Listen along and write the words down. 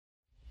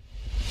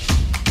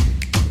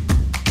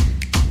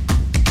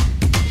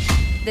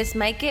This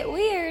might get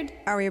weird.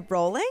 Are we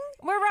rolling?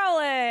 We're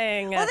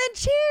rolling. Well, then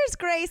cheers,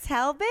 Grace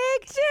Helbig.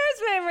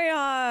 Cheers, Memory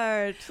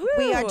Heart. Woo.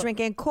 We are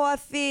drinking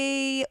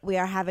coffee. We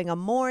are having a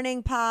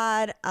morning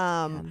pod.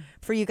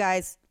 For you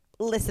guys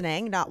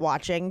listening, not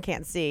watching,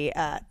 can't see.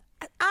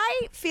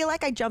 I feel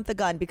like I jumped the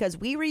gun because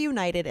we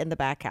reunited in the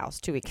back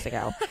house 2 weeks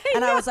ago.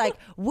 And I was like,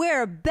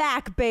 we're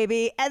back,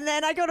 baby. And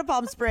then I go to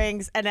Palm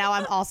Springs and now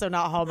I'm also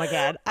not home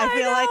again. I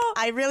feel like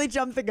I really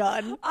jumped the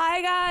gun.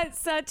 I got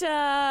such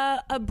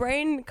a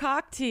brain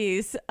cock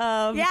tease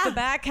of the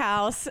back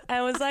house.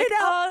 I was like,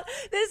 oh,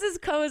 this is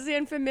cozy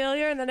and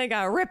familiar. And then it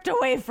got ripped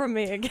away from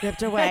me again.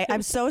 Ripped away.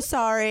 I'm so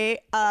sorry.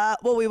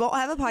 Well, we won't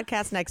have a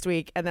podcast next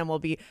week and then we'll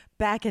be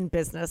back in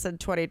business in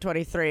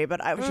 2023.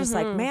 But I was just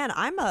like, man,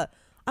 I'm a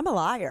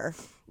liar.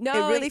 No,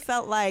 it really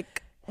felt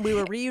like we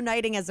were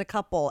reuniting as a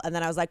couple, and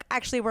then I was like,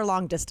 actually, we're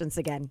long distance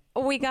again.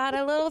 We got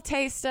a little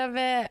taste of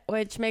it,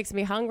 which makes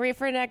me hungry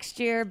for next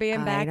year,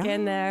 being back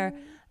in there.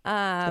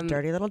 It's a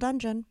dirty little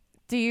dungeon.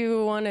 Do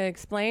you want to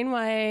explain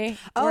why?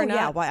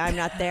 Why I'm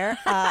not there.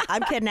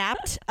 I'm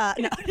kidnapped.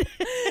 No.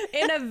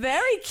 In a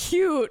very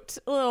cute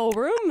little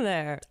room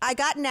there. I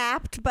got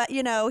napped, but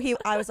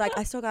I was like,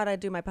 I still gotta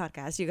do my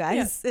podcast, you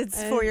guys. Yeah.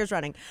 It's 4 years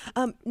running.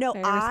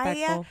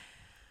 I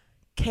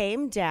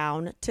came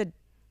down to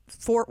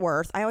Fort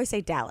Worth. I always say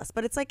Dallas,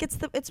 but it's like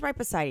it's right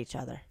beside each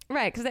other.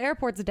 Right, because the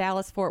airport's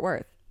Dallas, Fort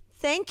Worth.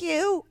 Thank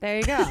you. There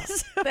you go.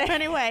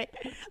 Anyway,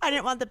 I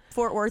didn't want the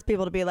Fort Worth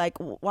people to be like,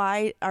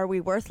 why are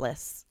we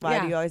worthless? Why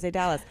do you always say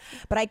Dallas?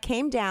 But I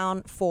came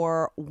down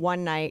for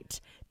one night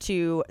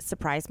to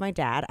surprise my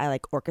dad. I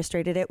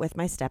orchestrated it with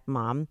my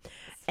stepmom.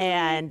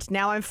 And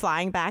now I'm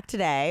flying back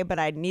today, but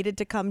I needed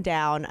to come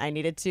down. I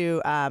needed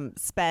to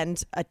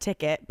spend a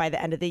ticket by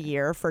the end of the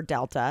year for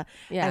Delta.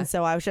 Yeah. And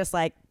so I was just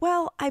like,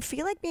 well, I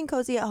feel like being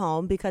cozy at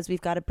home because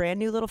we've got a brand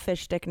new little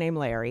fish stick named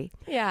Larry.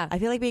 Yeah. I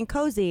feel like being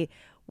cozy.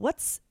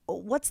 What's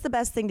the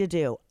best thing to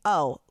do?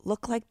 Oh,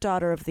 look like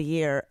Daughter of the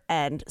Year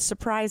and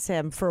surprise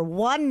him for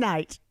one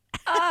night.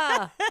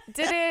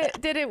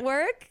 Did it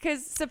work?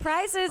 Because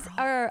surprises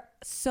are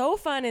so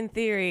fun in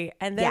theory,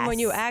 and then when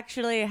you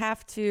actually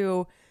have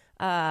to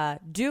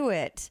do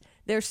it,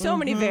 there's so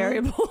many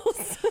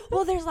variables.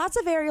 Well, there's lots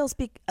of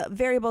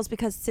variables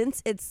because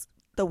since it's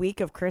the week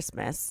of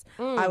Christmas,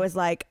 I was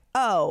like,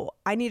 oh,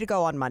 I need to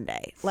go on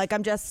Monday.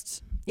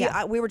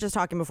 We were just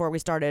talking before we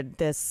started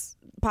this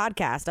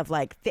podcast of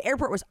the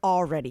airport was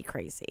already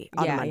crazy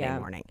on Monday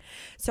morning.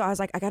 So I was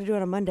like, I got to do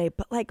it on Monday.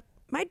 But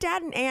my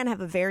dad and Ann have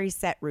a very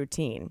set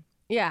routine.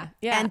 Yeah.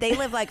 And they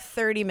live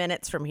 30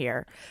 minutes from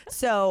here.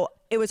 So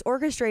it was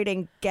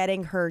orchestrating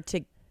getting her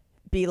to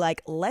be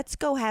like, let's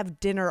go have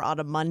dinner on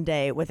a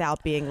Monday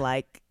without being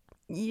like,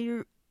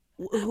 who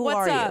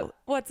are you?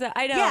 What's up?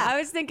 I know. Yeah. I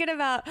was thinking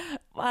about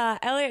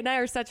Elliot and I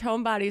are such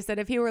homebodies that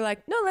if he were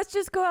like, no, let's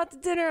just go out to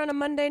dinner on a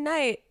Monday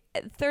night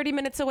 30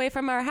 minutes away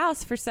from our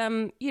house for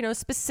some,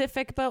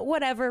 specific but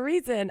whatever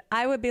reason,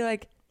 I would be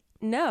like,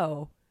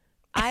 no,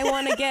 I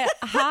want to get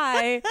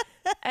high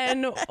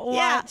and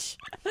watch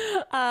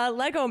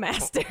Lego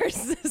Masters.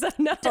 So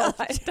no,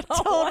 I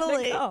don't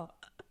totally. Go.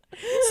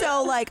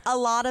 So a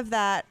lot of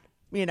that,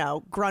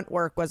 grunt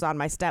work was on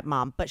my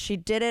stepmom, but she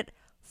did it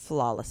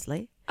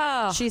flawlessly.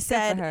 Oh, she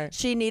said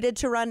she needed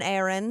to run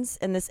errands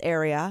in this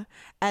area,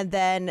 and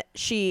then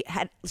she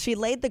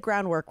laid the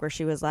groundwork where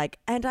she was like,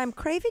 and I'm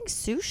craving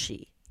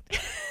sushi.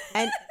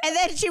 and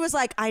then she was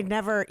like, I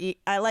never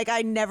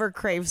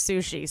crave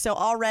sushi. So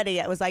already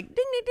it was like ding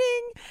ding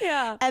ding.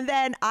 Yeah. And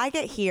then I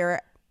get here,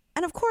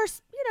 and of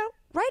course,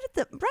 right at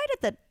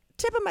the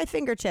tip of my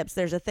fingertips,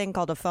 there's a thing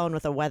called a phone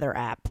with a weather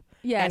app.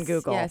 Yes, and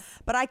Google. Yes.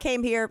 But I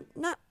came here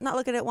not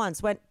looking at it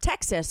once. Went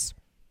Texas,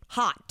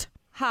 hot,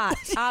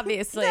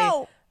 obviously.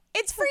 No.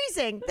 It's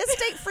freezing. This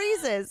state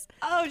freezes.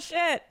 Oh,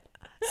 shit.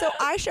 So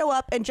I show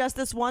up in just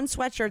this one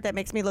sweatshirt that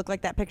makes me look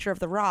like that picture of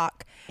The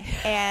Rock.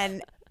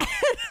 And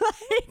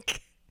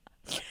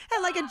a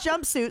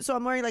jumpsuit. So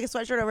I'm wearing a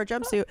sweatshirt over a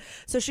jumpsuit.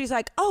 So she's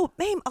like, oh,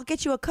 babe, I'll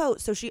get you a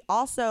coat. So she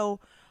also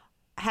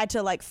had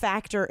to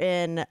factor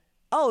in,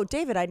 oh,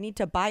 David, I need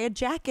to buy a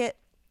jacket.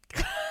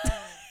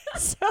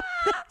 So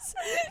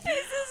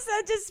this is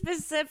such a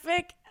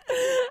specific,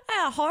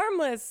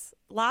 harmless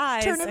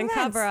lies and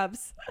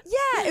cover-ups.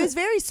 Yeah, it was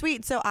very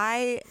sweet. So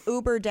I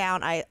Ubered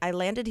down. I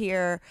landed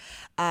here.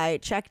 I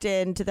checked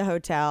into the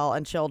hotel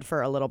and chilled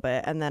for a little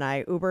bit. And then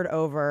I Ubered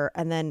over.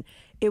 And then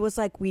it was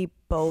we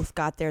both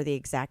got there the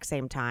exact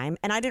same time.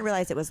 And I didn't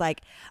realize it was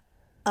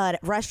a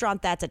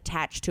restaurant that's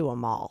attached to a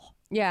mall.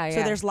 Yeah.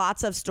 So there's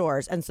lots of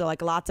stores and so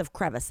lots of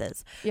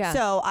crevices. Yeah.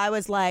 So I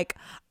was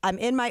I'm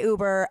in my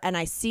Uber and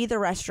I see the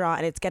restaurant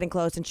and it's getting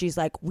close and she's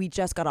like, we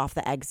just got off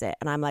the exit.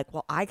 And I'm like,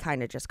 well, I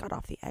kind of just got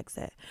off the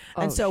exit.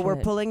 And so we're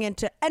pulling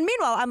into, and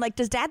meanwhile, I'm like,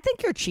 does dad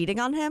think you're cheating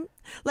on him?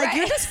 Right.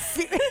 You're just.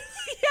 Yeah,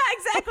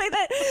 exactly.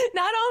 That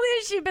not only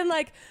has she been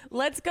like,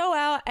 let's go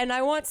out and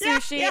I want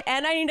sushi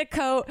and I need a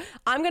coat.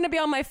 I'm going to be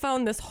on my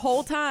phone this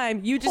whole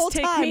time. You just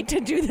take me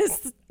to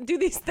do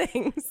these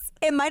things.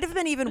 It might have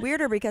been even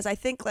weirder because I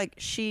think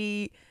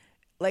she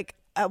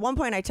at one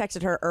point I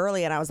texted her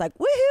early and I was like,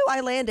 woohoo,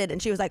 I landed.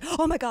 And she was like,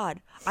 oh my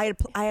God, I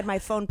had my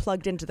phone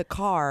plugged into the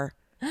car.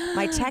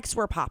 My texts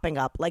were popping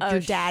up like your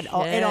dad.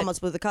 It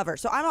almost blew the cover.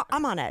 So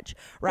I'm on edge,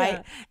 right?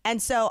 Yeah.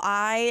 And so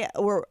I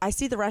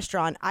see the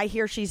restaurant. I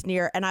hear she's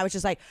near, and I was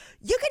just like,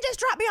 "You can just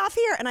drop me off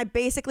here." And I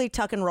basically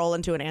tuck and roll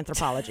into an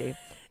Anthropologie.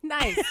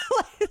 Nice.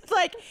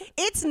 Like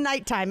it's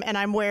nighttime, and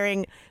I'm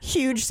wearing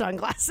huge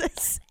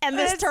sunglasses and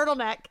this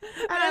turtleneck,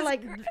 and I'm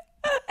like.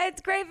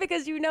 It's great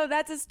because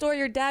that's a store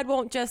your dad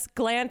won't just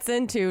glance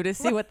into to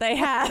see what they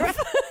have.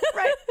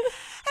 Right.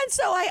 And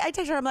so I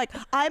text her, I'm like,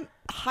 I'm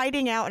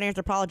hiding out in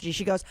Anthropologie.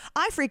 She goes,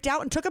 I freaked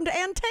out and took him to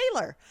Ann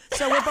Taylor.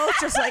 So we're both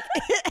just like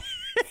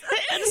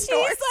in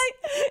stores. He's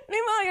like,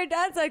 meanwhile, your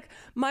dad's like,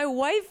 my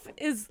wife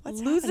is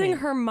losing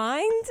her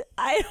mind.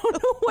 I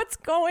don't know what's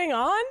going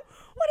on.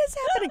 What is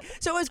happening?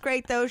 So it was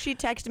great though. She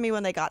texted me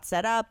when they got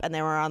set up and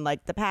they were on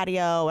like the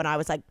patio, and I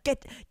was like,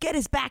 get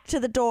his back to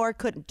the door.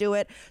 Couldn't do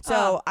it.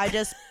 So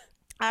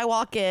I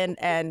walk in,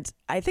 and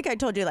I think I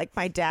told you like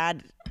my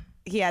dad,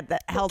 he had the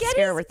health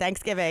scare over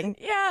Thanksgiving.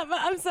 Yeah, but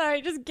I'm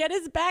sorry, just get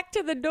his back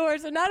to the door.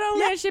 So not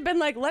only has she been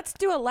like, let's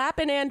do a lap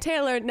in Ann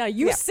Taylor. Now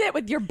you sit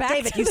with your back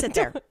David, to you the sit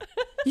door. there.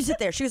 You sit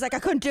there. She was like, I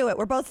couldn't do it.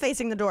 We're both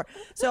facing the door.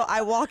 So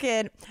I walk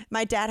in.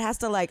 My dad has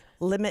to like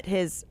limit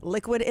his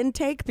liquid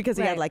intake because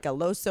he had like a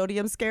low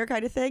sodium scare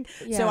kind of thing.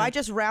 Yeah. So I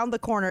just round the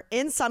corner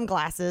in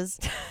sunglasses,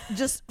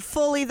 just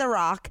fully The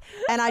Rock.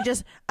 And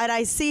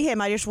I see him.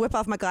 I just whip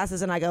off my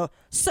glasses and I go,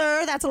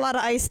 sir, that's a lot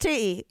of iced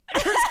tea.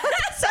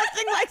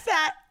 Something like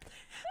that.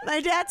 My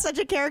dad's such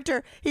a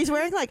character. He's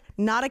wearing like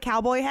not a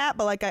cowboy hat,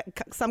 but like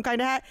some kind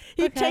of hat.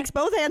 He takes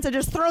both hands and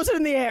just throws it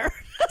in the air.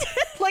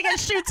 Like it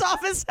shoots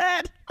off his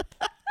head.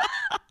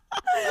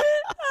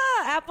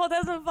 Apple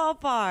doesn't fall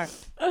far.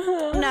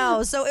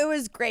 No, so it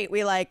was great.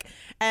 We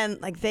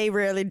they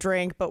rarely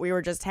drink, but we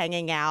were just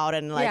hanging out,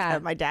 and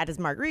my dad has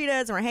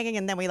margaritas and we're hanging,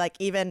 and then we like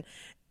even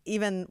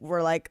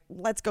were like,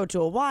 let's go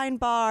to a wine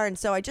bar. And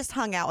so I just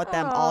hung out with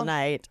them all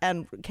night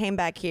and came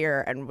back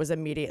here and was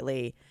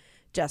immediately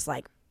just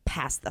like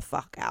passed the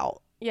fuck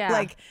out. Yeah.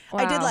 Like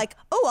I did like,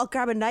 I'll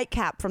grab a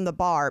nightcap from the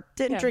bar.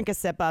 Didn't drink a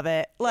sip of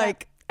it.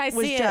 Like I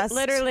see it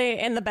literally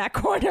in the back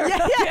corner. Yeah,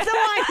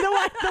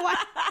 the wine.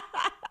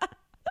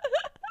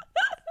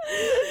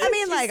 I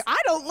mean, like, I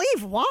don't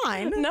leave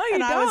wine. No, you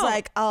don't. I was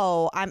like,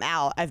 I'm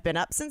out. I've been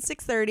up since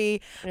 6:30.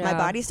 Yeah. My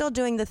body's still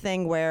doing the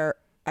thing where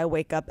I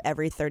wake up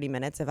every 30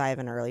 minutes if I have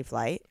an early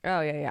flight.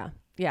 Oh, yeah.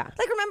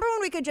 Like, remember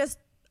when we could just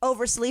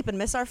oversleep and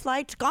miss our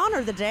flight? Gone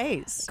are the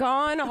days.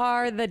 Gone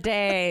are the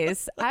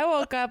days. I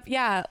woke up,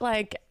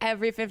 like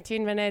every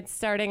 15 minutes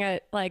starting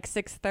at like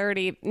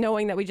 6:30,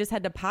 knowing that we just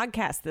had to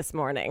podcast this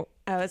morning.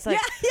 I was like,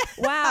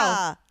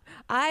 wow,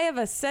 I have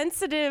a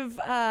sensitive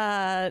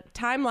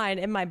timeline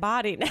in my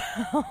body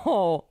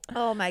now.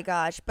 Oh my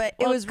gosh. But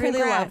it was really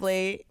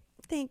lovely.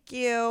 Thank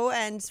you.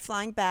 And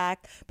flying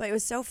back. But it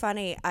was so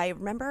funny. I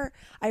remember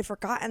I'd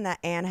forgotten that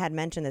Anne had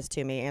mentioned this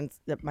to me, and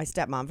my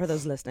stepmom, for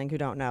those listening who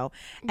don't know.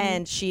 Mm-hmm.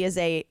 And she is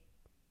a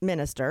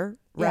minister,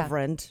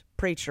 reverend,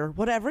 preacher,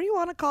 whatever you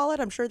want to call it.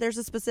 I'm sure there's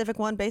a specific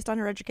one based on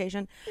her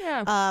education.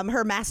 Yeah.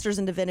 Her master's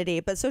in divinity.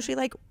 But so she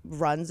like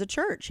runs a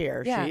church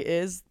here. Yeah.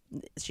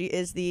 She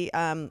is the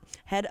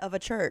head of a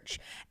church.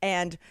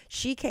 And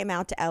she came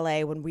out to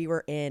LA when we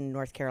were in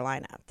North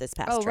Carolina this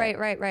past trip.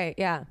 Right.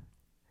 Yeah.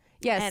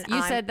 Yes, and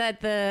you said that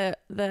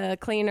the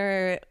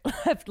cleaner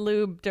left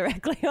lube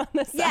directly on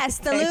the side. Yes,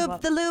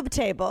 the lube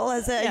table,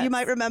 as you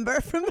might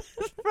remember from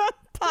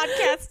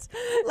podcast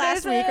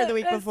last week or the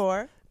week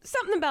before.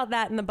 Something about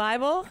that in the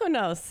Bible. Who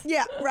knows?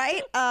 Yeah,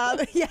 right?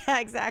 Yeah,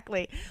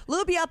 exactly.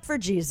 Lube you up for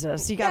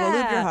Jesus. You got to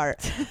lube your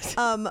heart.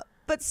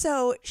 But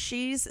so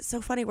she's so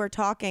funny. We're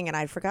talking, and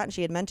I'd forgotten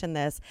she had mentioned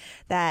this,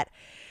 that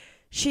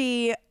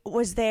she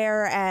was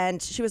there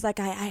and she was like,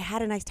 I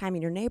had a nice time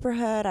in your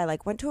neighborhood. I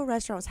like went to a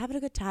restaurant, was having a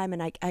good time.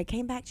 And I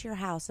came back to your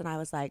house and I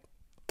was like,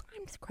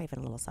 I'm just craving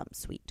a little something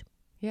sweet.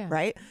 Yeah.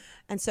 Right.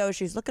 And so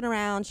she's looking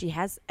around. She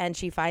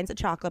finds a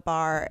chocolate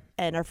bar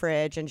in her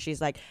fridge, and she's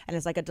like, and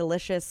it's like a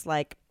delicious,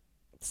 like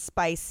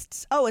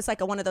spiced. Oh, it's like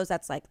one of those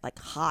that's like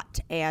hot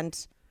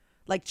and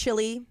like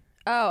chili.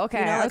 Oh, okay.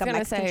 You know, I like was a going to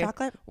Mexican say,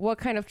 chocolate. What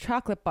kind of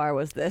chocolate bar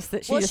was this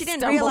that she she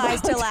didn't realize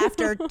till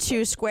after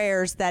 2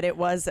 squares that it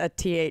was a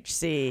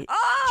THC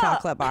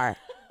chocolate bar.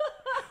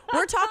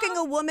 We're talking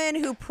a woman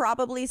who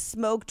probably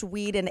smoked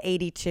weed in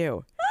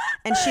 82.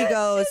 And she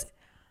goes...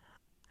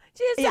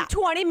 She has like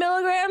 20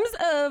 milligrams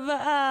of...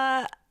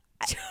 I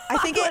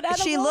think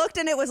she looked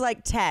and it was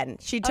like 10.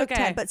 She took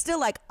 10, but still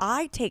like,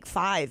 I take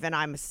 5 and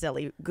I'm a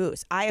silly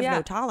goose. I have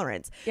no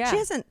tolerance. Yeah. She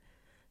hasn't...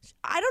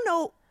 I don't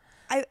know...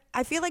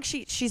 I feel like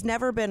she's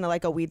never been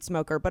like a weed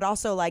smoker, but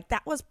also like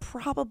that was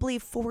probably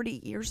 40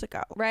 years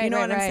ago. Right. You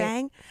know what I'm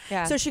saying?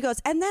 Yeah. So she goes,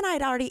 and then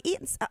I'd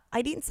eaten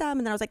some,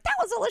 and then I was like, that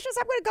was delicious.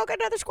 I'm going to go get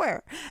another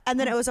square. And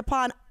then it was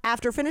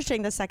after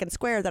finishing the second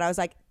square that I was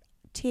like,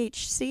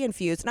 THC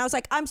infused. And I was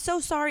like, I'm so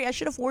sorry. I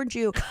should have warned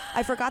you.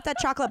 I forgot that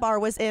chocolate bar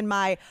was in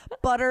my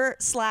butter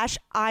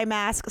 / eye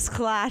mask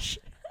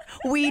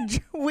 /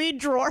 weed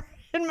drawer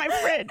in my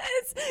fridge.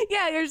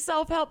 Your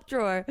self-help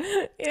drawer.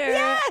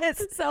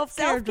 Yes.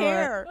 Self-care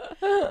drawer.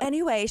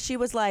 Anyway, she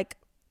was like,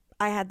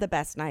 I had the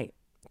best night.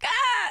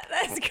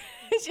 That's great.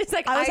 She's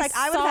like, I was like,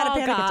 I would have had a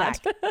panic God.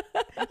 attack.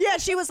 Yeah,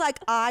 she was like,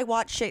 I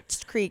watched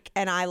Schitt's Creek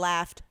and I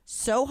laughed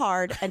so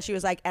hard. And she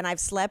was like, and I've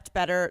slept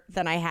better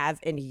than I have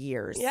in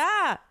years.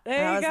 Yeah,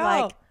 there I you was go.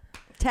 like,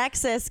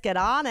 Texas, get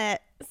on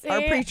it. See?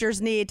 Our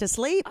preachers need to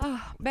sleep. Oh,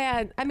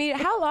 man. I mean,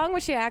 how long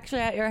was she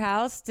actually at your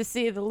house to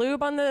see the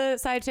lube on the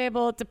side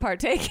table, to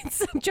partake in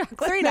some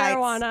chocolate 3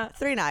 marijuana? nights.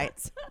 3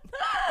 nights.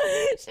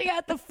 She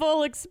got the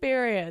full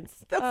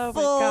experience. The oh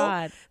full my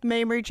God.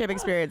 memory chip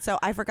experience. So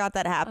I forgot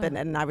that happened.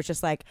 And I was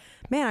just like,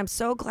 man, I'm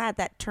so glad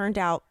that turned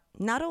out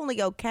not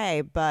only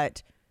okay,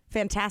 but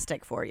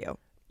fantastic for you.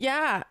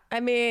 Yeah. I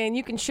mean,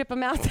 you can ship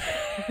them out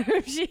there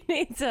if she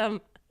needs them.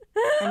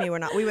 I mean,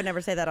 we would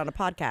never say that on a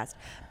podcast,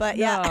 but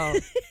yeah. No,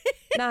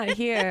 not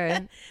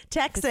here.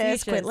 Texas,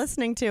 Facetious. quit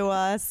listening to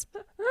us.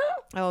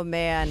 Oh,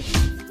 man.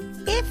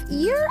 If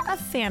you're a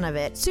fan of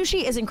it,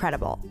 sushi is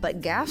incredible,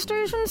 but gas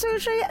station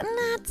sushi,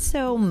 not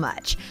so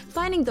much.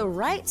 Finding the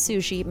right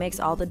sushi makes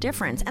all the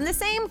difference, and the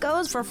same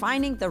goes for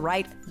finding the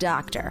right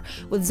doctor.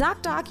 With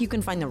ZocDoc, you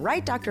can find the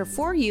right doctor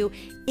for you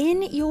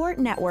in your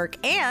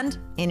network and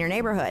in your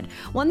neighborhood.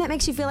 One that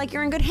makes you feel like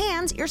you're in good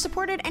hands, you're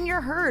supported, and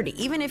you're heard,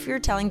 even if you're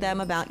telling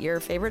them about your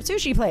favorite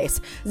sushi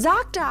place.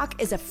 ZocDoc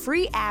is a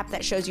free app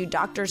that shows you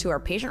doctors who are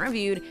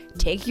patient-reviewed,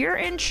 take your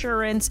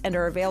insurance, and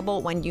are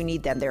available when you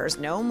need them. There's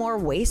no more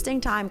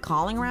wasting time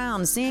calling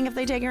around, seeing if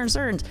they take your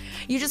insurance.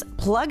 You just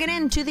plug it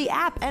into the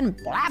app and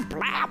blap,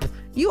 blap.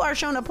 You are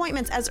shown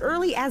appointments as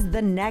early as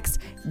the next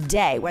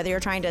day, whether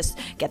you're trying to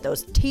get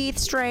those teeth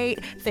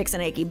straight, fix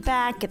an achy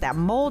back, get that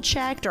mole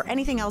checked, or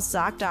anything else.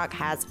 ZocDoc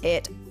has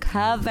it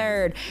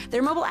covered.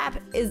 Their mobile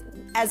app is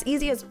as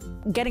easy as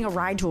getting a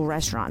ride to a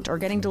restaurant or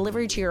getting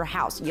delivery to your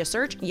house. You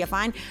search, you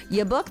find,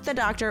 you book the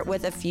doctor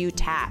with a few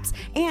taps.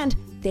 And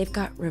they've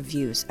got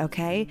reviews,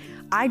 okay?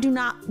 I do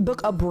not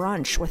book a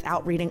brunch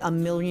without reading a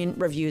million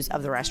reviews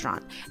of the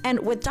restaurant. And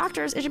with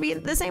doctors, it should be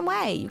the same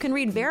way. You can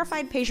read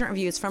verified patient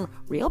reviews from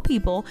real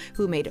people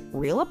who made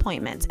real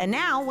appointments. And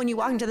now, when you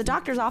walk into the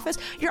doctor's office,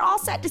 you're all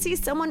set to see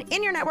someone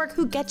in your network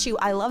who gets you.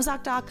 I love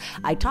ZocDoc.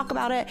 I talk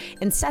about it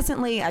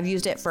incessantly. I've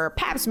used it for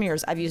pap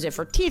smears. I've used it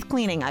for teeth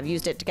cleaning. I've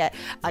used it to get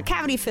a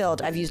cavity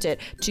filled. I've used it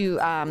to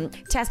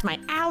test my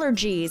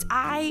allergies.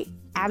 I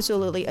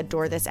absolutely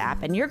adore this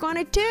app, and you're going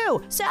to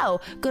too. So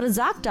go to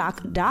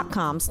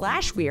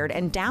ZocDoc.com/weird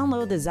and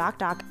download the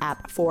ZocDoc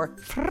app for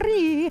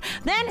free.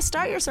 Then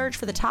start your search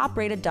for the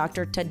top-rated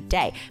doctor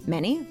today.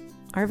 Many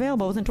are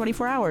available within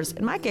 24 hours.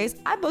 In my case,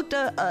 I booked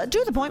a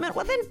tooth appointment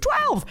within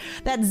 12.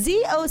 That's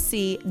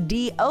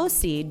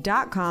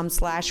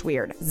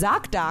ZocDoc.com/weird.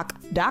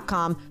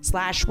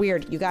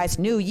 ZocDoc.com/weird. You guys,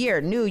 new year,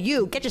 new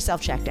you. Get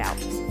yourself checked out.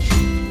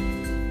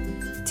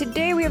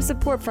 Today we have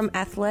support from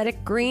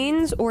Athletic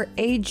Greens, or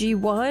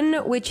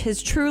AG1, which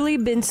has truly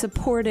been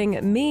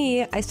supporting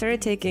me. I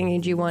started taking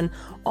AG1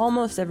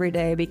 almost every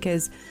day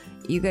because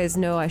you guys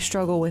know I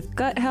struggle with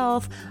gut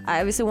health. I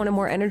obviously wanted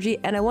more energy,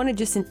 and I wanted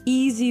just an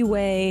easy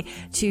way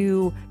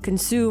to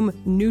consume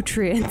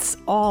nutrients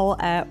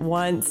all at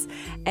once.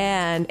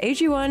 And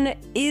AG1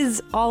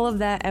 is all of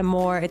that and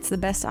more. It's the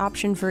best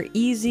option for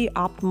easy,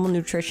 optimal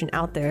nutrition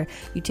out there.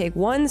 You take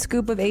 1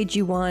 scoop of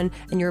AG1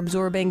 and you're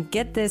absorbing,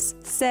 get this,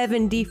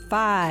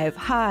 75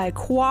 high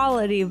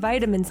quality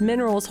vitamins,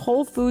 minerals,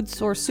 whole food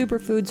source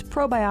superfoods,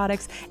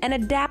 probiotics, and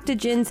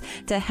adaptogens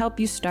to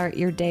help you start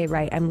your day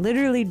right. I'm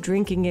literally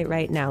drinking it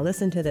right now.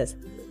 Listen to this.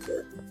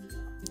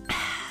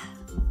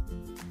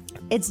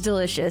 It's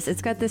delicious.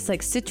 It's got this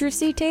like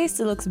citrusy taste.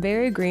 It looks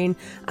very green.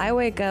 I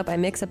wake up, I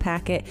mix a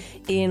packet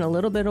in a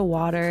little bit of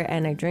water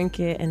and I drink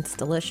it, and it's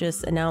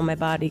delicious. And now my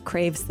body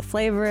craves the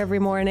flavor every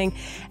morning,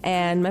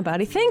 and my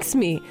body thanks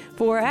me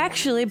for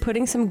actually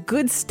putting some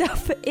good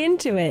stuff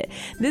into it.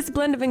 This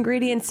blend of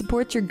ingredients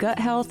supports your gut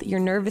health, your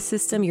nervous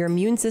system, your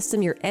immune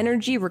system, your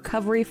energy,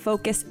 recovery,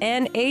 focus,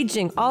 and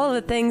aging. All of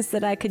the things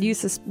that I could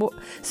use to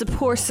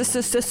support.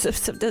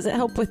 Does it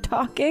help with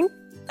talking?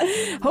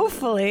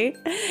 Hopefully.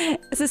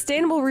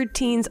 Sustainable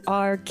routines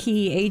are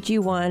key.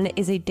 AG1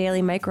 is a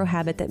daily micro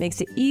habit that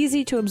makes it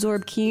easy to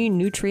absorb key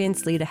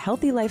nutrients, lead a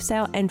healthy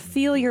lifestyle, and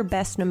feel your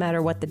best no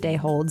matter what the day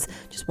holds.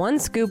 Just 1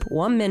 scoop,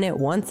 1 minute,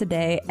 once a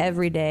day,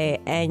 every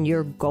day, and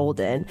you're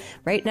golden.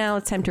 Right now,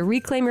 it's time to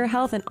reclaim your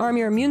health and arm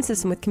your immune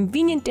system with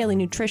convenient daily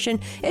nutrition.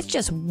 It's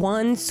just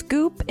 1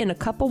 scoop in a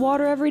cup of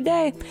water every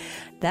day.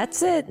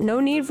 That's it.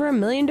 No need for a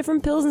million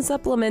different pills and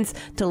supplements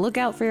to look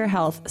out for your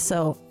health.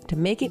 So to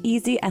make it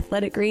easy,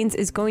 Athletic Greens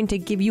is going to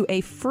give you a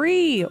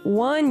free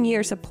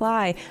 1-year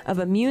supply of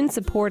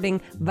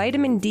immune-supporting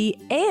vitamin D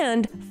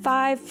and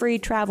 5 free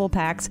travel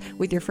packs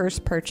with your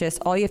first purchase.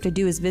 All you have to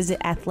do is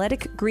visit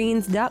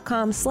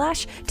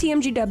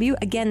athleticgreens.com/TMGW.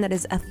 Again, that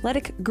is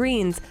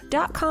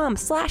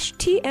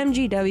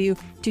athleticgreens.com/TMGW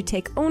to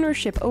take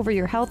ownership over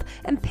your health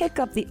and pick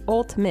up the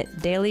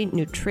ultimate daily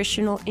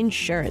nutritional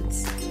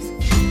insurance.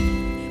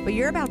 But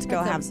you're about to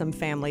go have some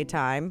family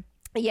time.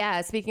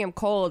 Yeah, speaking of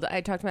cold,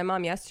 I talked to my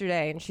mom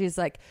yesterday, and she's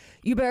like,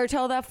 "You better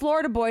tell that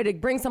Florida boy to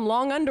bring some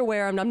long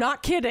underwear." And I'm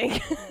not kidding.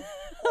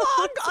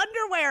 Long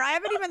underwear. I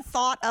haven't even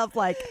thought of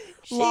like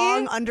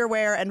long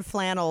underwear and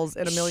flannels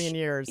in a million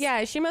years.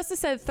 Yeah, she must have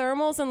said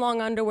thermals and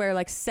long underwear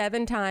like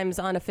 7 times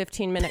on a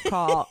 15-minute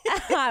call.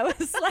 I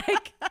was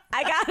like,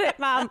 I got it,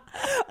 Mom.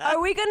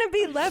 Are we going to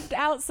be left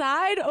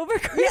outside over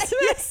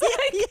Christmas?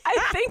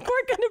 I think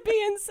we're going to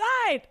be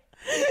inside.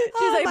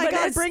 She's like, my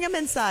God, bring him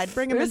inside.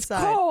 Bring him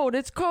inside.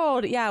 It's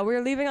cold. Yeah,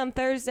 we're leaving on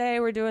Thursday.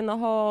 We're doing the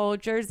whole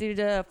Jersey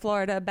to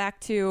Florida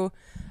back to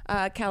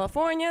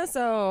California.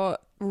 So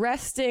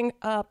resting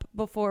up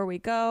before we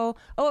go.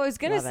 Oh, I was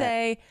going to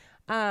say,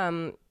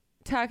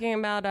 talking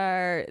about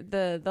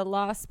the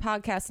lost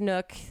podcast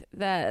nook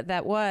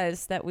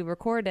that we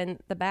recorded in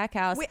the back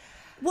house.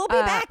 We'll be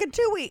back in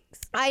 2 weeks.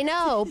 I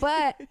know,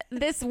 but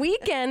this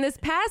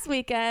past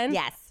weekend.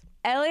 Yes.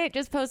 Elliot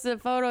just posted a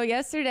photo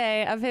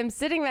yesterday of him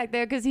sitting back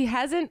there because he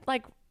hasn't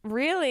like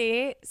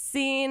really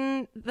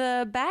seen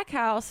the back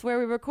house where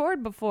we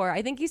record before.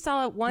 I think he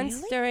saw it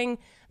once during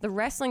the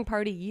wrestling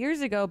party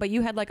years ago, but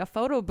you had like a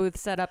photo booth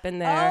set up in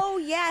there. Oh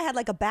yeah, I had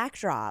like a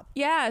backdrop.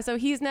 Yeah, so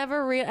he's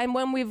never and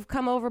when we've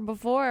come over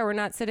before, we're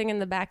not sitting in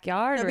the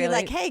backyard. He'll be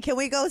like, "Hey, can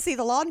we go see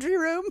the laundry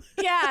room?"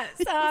 Yeah,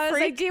 so I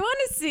was like, "Do you want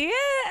to see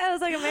it?" I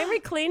was like, "Maybe we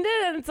cleaned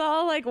it and it's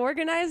all like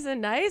organized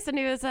and nice." And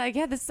he was like,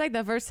 "Yeah, this is like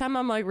the first time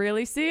I'm like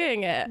really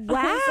seeing it." Wow,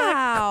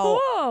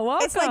 like, cool.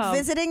 Welcome. It's like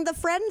visiting the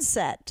Friends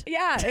set.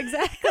 Yeah,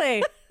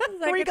 exactly.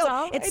 Like, where you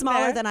go? It's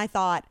smaller than I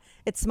thought.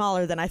 It's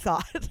smaller than I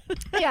thought.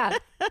 Yeah.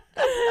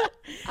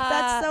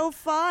 That's so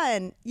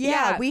fun.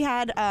 Yeah, we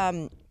had,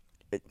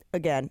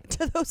 again,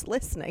 to those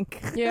listening.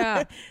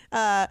 Yeah.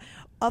 A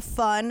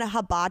fun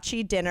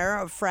hibachi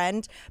dinner. A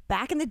friend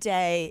back in the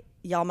day,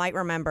 y'all might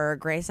remember,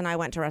 Grace and I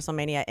went to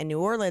WrestleMania in New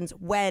Orleans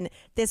when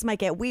This Might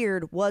Get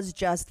Weird was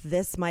just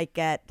This Might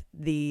Get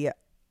the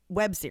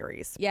web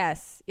series.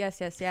 Yes.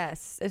 This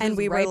and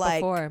we right were like,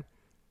 before.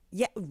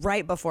 Yeah,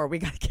 right before we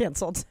got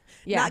canceled.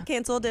 Yeah. Not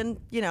canceled in,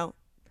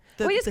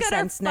 we just got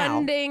our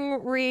now.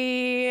 funding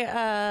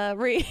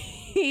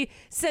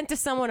sent to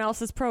someone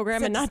else's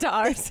program and not to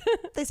ours.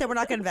 They said, we're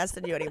not going to invest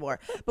in you anymore.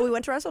 But we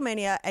went to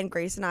WrestleMania, and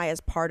Grace and I,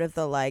 as part of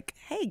the like,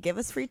 hey, give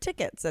us free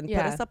tickets and put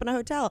us up in a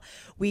hotel,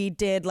 we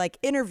did like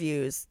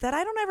interviews that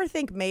I don't ever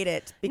think made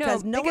it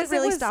because no one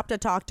really stopped to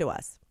talk to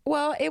us.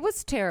 Well, it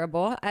was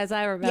terrible, as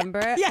I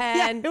remember.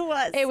 Yeah, and it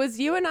was. It was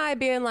you and I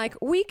being like,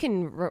 we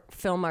can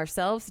film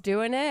ourselves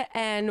doing it.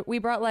 And we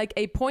brought like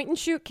a point and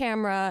shoot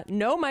camera,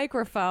 no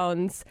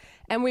microphones.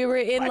 And we were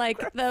in like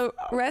the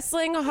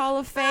Wrestling Hall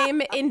of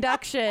Fame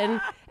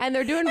induction, and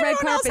they're doing red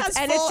carpets. Else has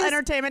and full it's just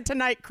Entertainment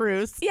Tonight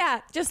cruise.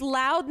 Yeah, just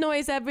loud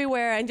noise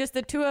everywhere, and just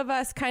the two of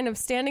us kind of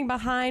standing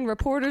behind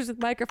reporters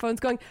with microphones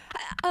going,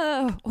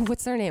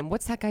 what's their name?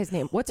 What's that guy's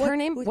name? What's her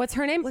name? What's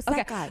her name? What's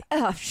okay. that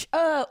guy?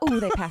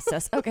 They passed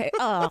us. Okay.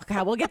 Oh,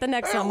 God, we'll get the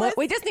next one.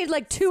 We just need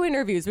like 2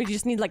 interviews. We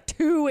just need like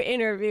 2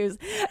 interviews.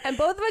 And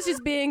both of us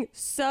just being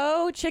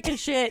so chicken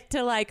shit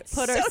to like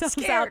put ourselves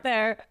out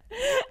there.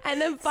 And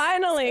then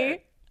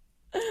finally,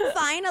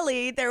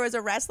 there was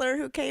a wrestler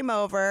who came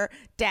over,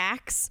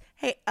 Dax,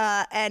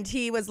 and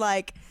he was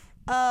like,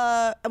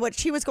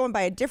 he was going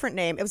by a different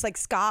name. It was like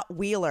Scott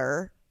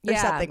Wheeler or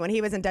something when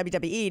he was in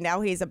WWE. Now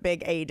he's a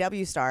big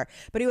AEW star.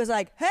 But he was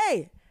like,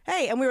 hey.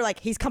 And we were like,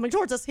 he's coming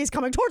towards us.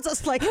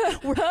 Like,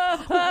 what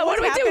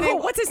do we do?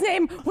 What's his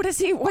name? What is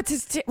he? What's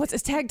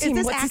his tag team?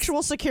 Is this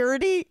actual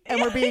security? And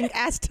we're being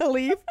asked to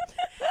leave.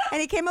 And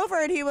he came over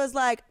and he was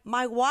like,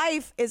 my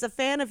wife is a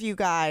fan of you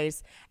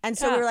guys. And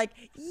so we were like,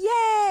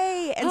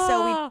 yay. And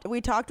so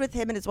we talked with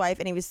him and his wife,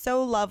 and he was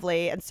so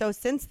lovely. And so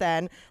since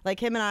then, like,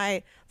 him and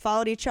I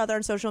followed each other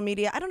on social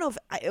media. I don't know if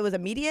it was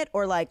immediate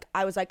or like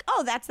I was like,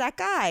 oh, that's that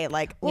guy.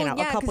 Like,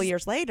 a couple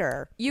years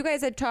later. You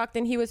guys had talked,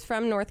 and he was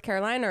from North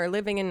Carolina or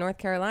living in North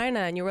Carolina.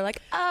 And you were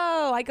like,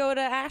 oh, I go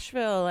to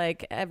Asheville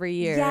like every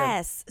year.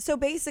 Yes. So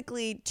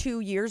basically 2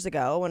 years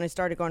ago when I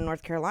started going to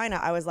North Carolina,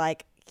 I was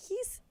like,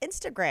 he's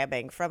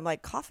Instagramming from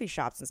like coffee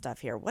shops and stuff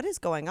here. What is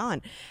going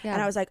on? Yeah.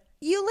 And I was like,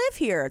 you live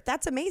here.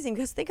 That's amazing.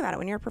 Because think about it.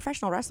 When you're a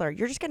professional wrestler,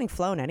 you're just getting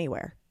flown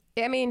anywhere.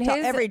 I mean,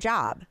 every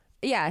job.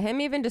 Yeah, him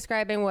even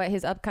describing what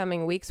his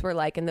upcoming weeks were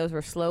like, and those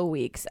were slow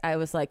weeks. I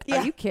was like,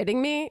 are you kidding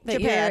me?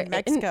 Japan,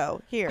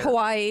 Mexico, here.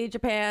 Hawaii,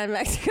 Japan,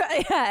 Mexico,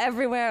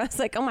 everywhere. I was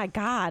like, oh my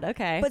God,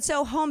 okay. But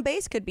so home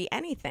base could be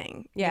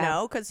anything,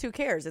 because who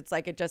cares? It's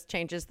like it just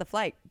changes the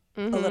flight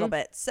a little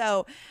bit.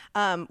 So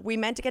we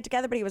meant to get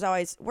together, but he was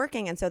always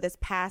working. And so this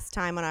past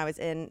time when I was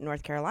in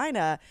North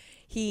Carolina,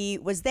 he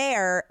was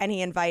there and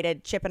he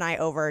invited Chip and I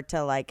over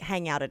to like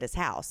hang out at his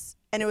house.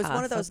 And it was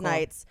one of those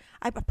nights,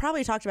 I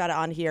probably talked about it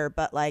on here,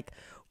 but like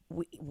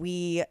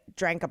we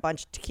drank a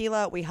bunch of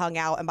tequila. We hung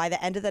out, and by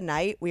the end of the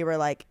night, we were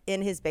like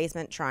in his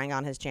basement trying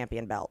on his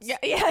champion belts. Yeah.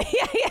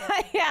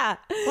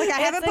 Like I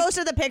haven't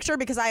posted the picture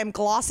because I am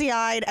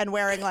glossy-eyed and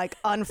wearing like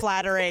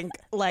unflattering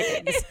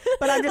leggings,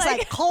 but I'm just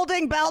like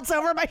holding belts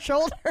over my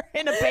shoulder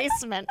in a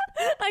basement,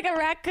 like a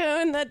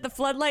raccoon that the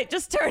floodlight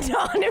just turned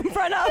on in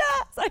front of.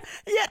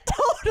 Yeah,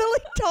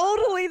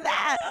 totally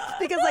that,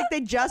 because like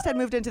they just had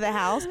moved into the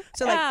house,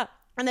 so like.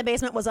 And the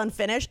basement was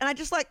unfinished, and I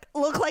just like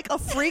look like a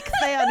freak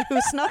fan who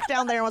snuck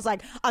down there and was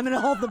like, "I'm gonna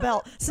hold the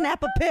belt,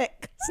 snap a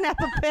pic."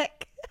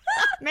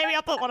 Maybe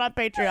I'll put one on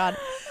Patreon.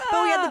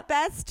 But we had the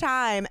best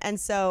time, and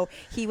so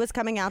he was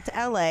coming out to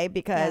LA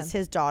because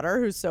his daughter,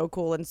 who's so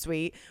cool and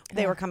sweet,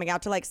 they were coming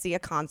out to like see a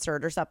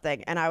concert or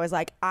something, and I was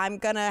like, "I'm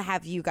gonna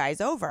have you guys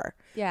over."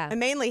 Yeah.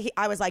 And mainly,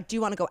 I was like, "Do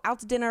you want to go out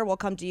to dinner? We'll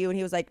come to you." And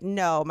he was like,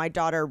 "No, my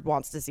daughter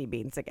wants to see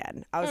Beans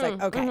again." I was like,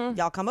 "Okay,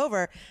 y'all come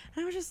over."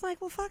 And I was just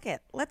like, "Well, fuck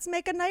it, let's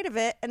make a night of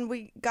it." And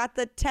we got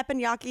the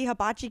teppanyaki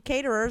hibachi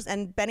caterers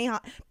and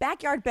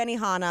backyard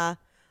Benihana.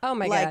 Oh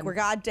my like God. we're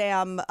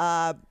goddamn.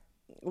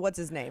 What's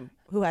his name?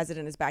 Who has it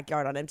in his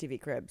backyard on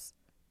MTV Cribs?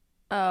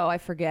 Oh, I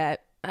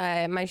forget.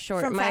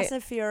 From Fast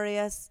and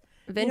Furious.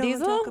 Vin you know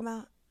Diesel? Who I'm talking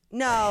about?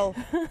 No.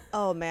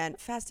 Oh man,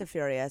 Fast and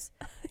Furious.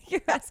 You're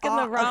asking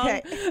the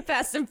wrong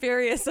Fast and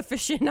Furious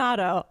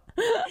aficionado.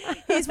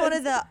 He's one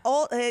of the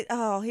old.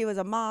 He was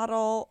a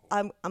model.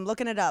 I'm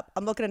looking it up.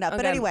 Okay.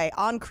 But anyway,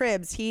 on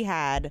Cribs, he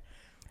had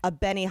a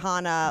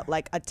Benihana,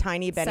 like a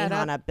tiny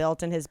Benihana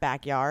built in his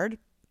backyard.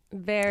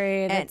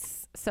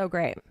 That's so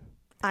great.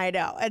 I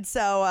know. And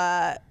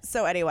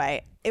so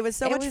anyway, it was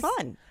so much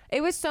fun.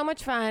 It was so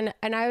much fun.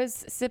 And I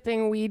was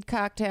sipping weed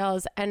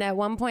cocktails. And at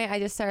one point, I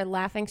just started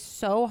laughing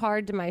so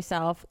hard to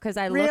myself because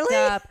I looked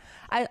up.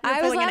 I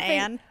was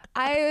laughing.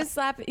 I was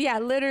laughing. Yeah,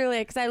 literally.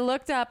 Because I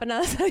looked up and I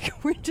was like,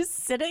 we're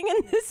just sitting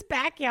in this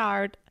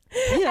backyard.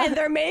 Yeah. And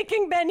they're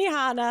making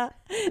Benihana.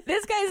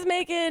 This guy's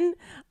making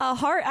a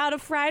heart out of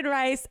fried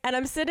rice, and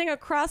I'm sitting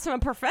across from a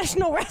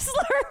professional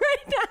wrestler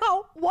right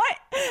now. What?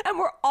 And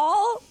we're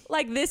all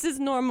like, this is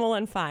normal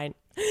and fine.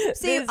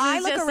 See,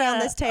 I look around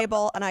this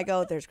table and I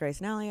go, there's Grace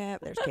and Elliott,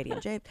 there's Katie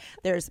and James,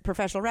 there's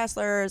professional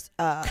wrestlers.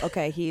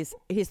 Okay, he's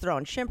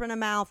throwing shrimp in the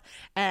mouth,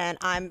 and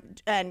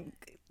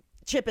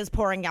Chip is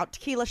pouring out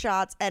tequila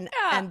shots, and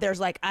there's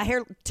like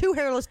two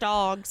hairless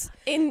dogs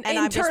in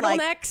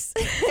turtlenecks.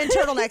 In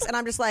turtlenecks, and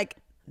I'm just like,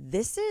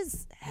 this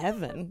is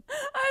heaven.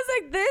 I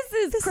was like, this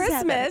is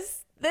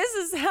Christmas. This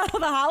is how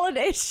the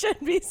holidays should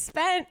be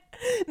spent.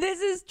 This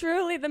is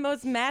truly the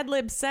most Mad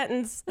Lib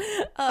sentence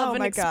of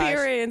an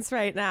experience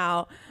right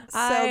now.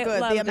 So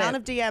good. The amount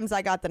of DMs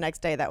I got the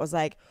next day that was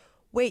like,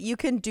 wait, you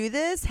can do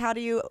this?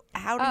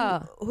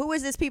 Who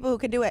is this people who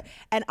can do it?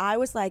 And I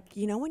was like,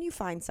 you know, when you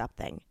find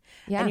something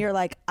and you're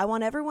like, I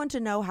want everyone to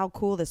know how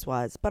cool this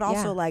was, but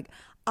also like,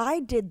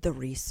 I did the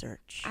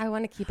research. I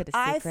want to keep it a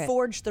secret. I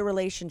forged the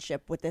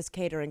relationship with this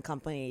catering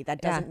company that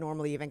doesn't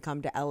normally even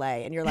come to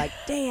LA. And you're like,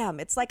 damn,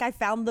 it's like I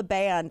found the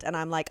band and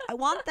I'm like, I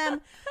want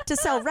them to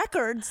sell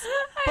records,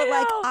 but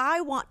like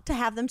I want to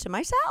have them to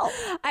myself.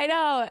 I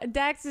know.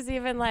 Dax is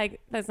even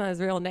like, that's not his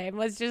real name,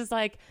 was just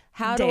like,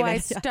 how do I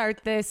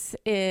start this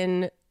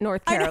in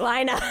North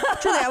Carolina?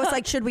 Truly, I was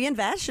like, should we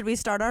invest? Should we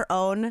start our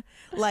own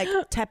like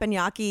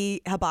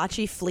teppanyaki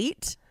hibachi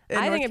fleet in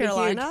North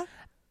Carolina?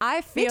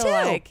 I feel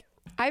like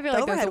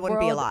the overhead wouldn't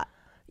be a lot.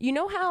 You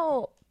know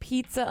how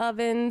pizza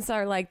ovens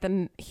are like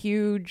the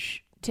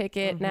huge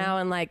ticket now,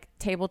 and like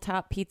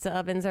tabletop pizza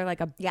ovens are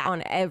like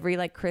on every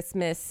like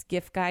Christmas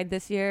gift guide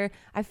this year?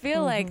 I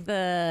feel like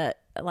the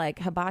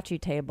hibachi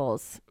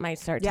tables might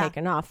start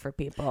taking off for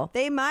people.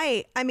 They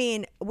might. I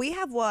mean, we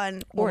have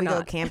one when we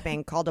go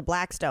camping called a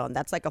Blackstone.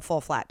 That's like a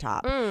full flat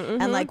top.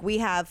 And like we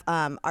have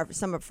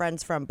some of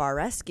friends from Bar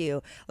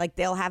Rescue, like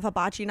they'll have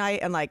hibachi night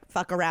and like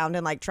fuck around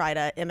and like try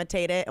to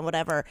imitate it and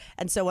whatever.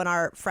 And so when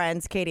our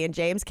friends Katie and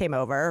James came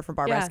over from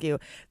Bar Rescue,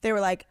 they were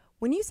like,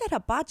 when you said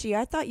hibachi,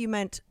 I thought you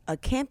meant a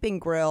camping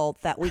grill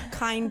that we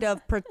kind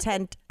of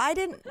pretend. I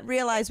didn't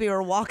realize we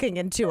were walking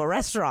into a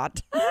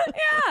restaurant.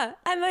 Yeah.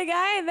 And the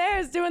guy there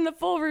is doing the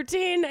full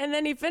routine. And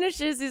then he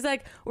finishes. He's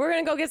like, we're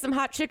going to go get some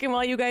hot chicken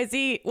while you guys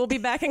eat. We'll be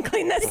back and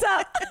clean this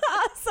up.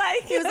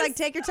 He was like,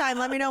 take your time.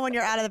 Let me know when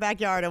you're out of the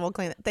backyard and we'll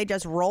clean it. They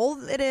just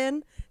roll it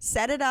in,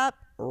 set it up,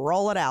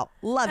 roll it out.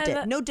 Loved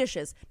it. No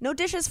dishes. No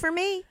dishes for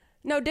me.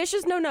 No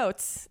dishes, no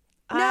notes.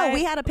 No,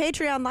 we had a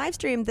Patreon live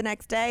stream the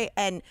next day,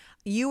 and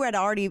you had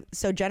already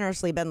so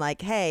generously been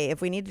like, hey,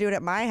 if we need to do it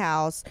at my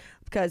house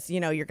because, you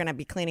know, you're going to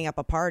be cleaning up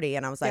a party.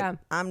 And I was like,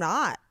 I'm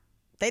not.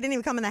 They didn't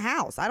even come in the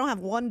house. I don't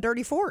have one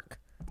dirty fork.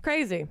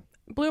 Crazy.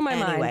 Blew my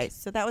mind. Anyway,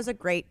 so that was a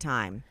great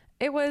time.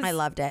 It was. I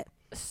loved it.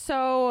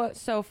 So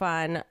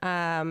fun.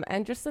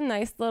 And just a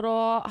nice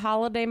little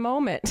holiday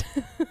moment.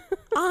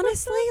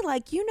 Honestly,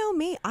 like, you know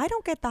me, I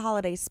don't get the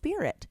holiday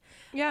spirit.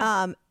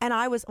 Yeah. And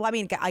I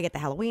get the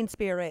Halloween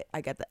spirit.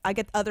 I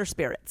get other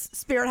spirits.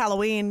 Spirit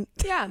Halloween.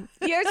 Yeah.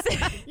 You're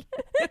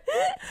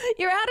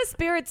out of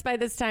spirits by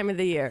this time of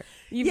the year.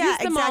 You've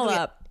used them all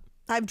up.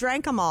 I've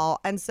drank them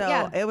all. And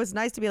so it was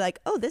nice to be like,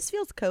 oh, this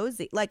feels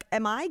cozy. Like,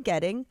 am I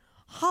getting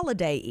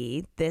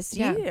holiday-y this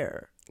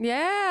year.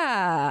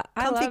 Yeah.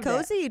 Comfy,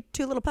 cozy,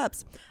 2 little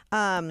pups.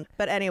 But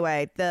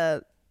anyway,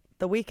 the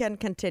weekend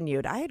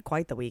continued. I had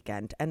quite the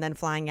weekend, and then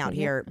flying out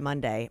here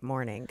Monday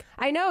morning.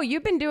 I know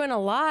you've been doing a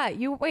lot.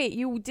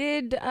 You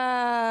did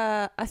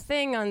a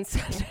thing on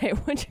Sunday.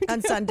 What'd you do?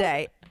 On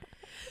Sunday.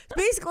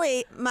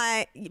 Basically,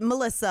 my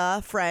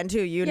Melissa friend,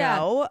 who you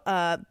know,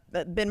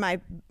 been my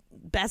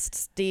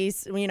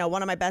besties,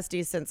 one of my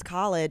besties since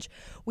college.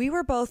 We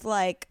were both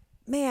like,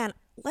 man,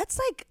 let's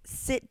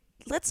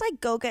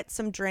go get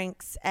some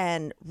drinks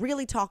and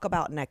really talk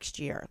about next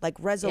year, like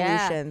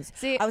resolutions.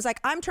 See, I was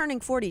like, I'm turning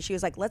 40. She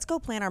was like, let's go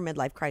plan our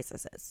midlife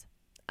crises.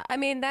 I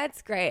mean,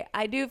 that's great.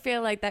 I do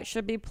feel like that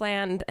should be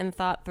planned and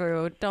thought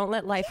through. Don't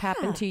let life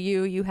happen to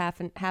you. You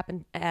happen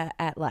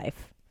at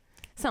life.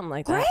 Something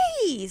like that.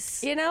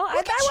 Grace! I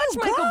watched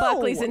Michael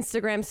Buckley's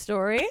Instagram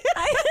story.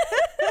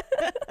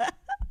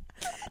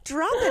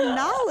 Dropping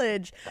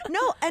knowledge.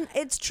 No, and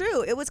it's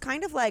true. It was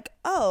kind of like,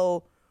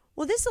 oh,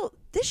 well,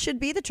 this should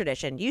be the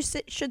tradition. You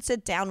should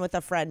sit down with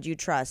a friend you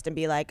trust and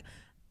be like,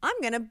 I'm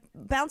going to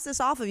bounce this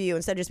off of you,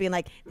 instead of just being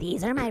like,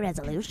 these are my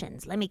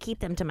resolutions. Let me keep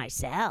them to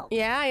myself.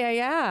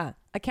 Yeah.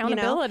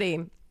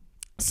 Accountability.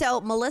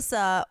 So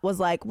Melissa was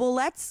like, well,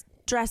 let's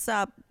dress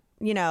up,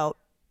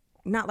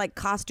 not like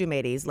costume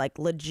 80s, like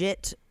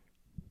legit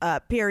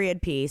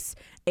period piece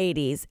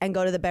 80s, and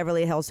go to the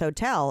Beverly Hills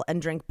Hotel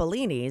and drink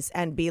Bellinis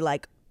and be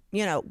like,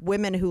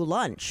 women who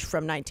lunch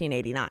from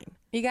 1989.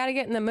 You got to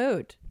get in the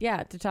mood,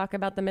 to talk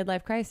about the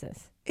midlife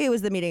crisis. It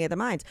was the meeting of the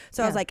minds.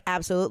 So I was like,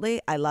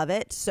 absolutely, I love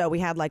it. So we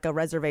had like a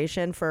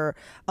reservation for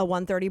a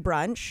 1:30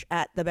 brunch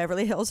at the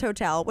Beverly Hills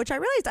Hotel, which I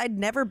realized I'd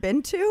never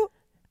been to.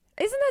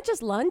 Isn't that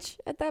just lunch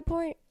at that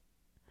point?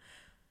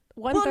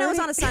 Well, no, it was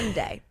on a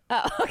Sunday.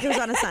 Oh, okay. It was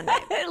on a Sunday.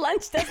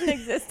 Lunch doesn't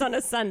exist on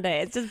a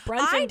Sunday. It's just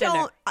brunch and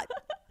dinner.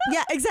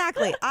 Yeah,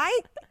 exactly.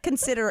 I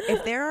consider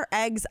if there are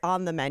eggs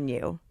on the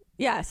menu,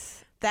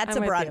 yes, that's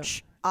I'm a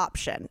brunch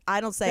option. I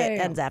don't say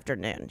it ends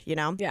afternoon,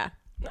 Yeah.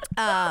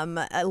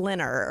 A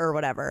dinner or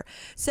whatever.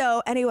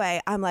 So anyway,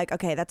 I'm like,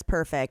 okay, that's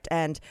perfect.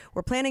 And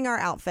we're planning our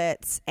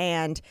outfits,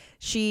 and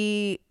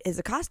she is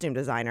a costume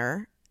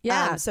designer.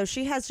 Yeah. So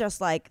she has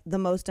just like the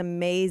most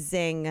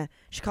amazing,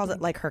 she calls it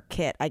like her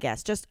kit, I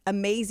guess, just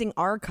amazing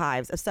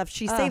archives of stuff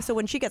she saves. So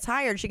when she gets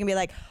hired, she can be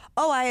like,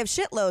 oh, I have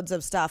shitloads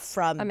of stuff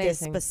from this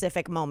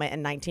specific moment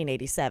in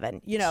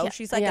 1987.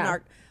 She's like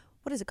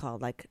what is it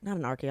called? Like, not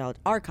an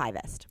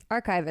archivist.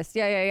 Archivist.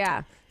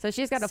 Yeah. So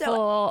she's got a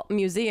full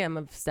museum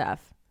of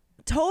stuff.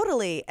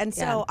 Totally. And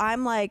so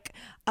I'm like,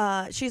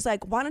 she's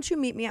like, why don't you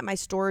meet me at my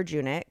storage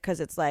unit?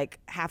 Because it's like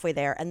halfway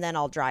there, and then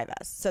I'll drive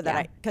us. So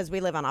that because we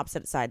live on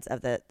opposite sides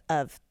of the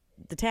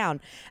town.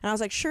 And I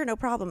was like, sure, no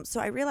problem. So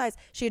I realized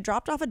she had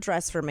dropped off a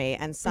dress for me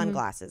and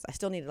sunglasses. I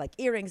still needed like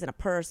earrings and a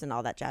purse and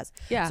all that jazz.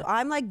 Yeah. So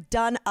I'm like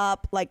done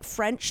up, like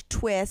French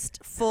twist,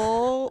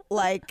 full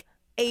like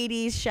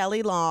 80s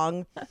Shelley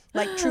Long,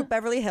 like Troop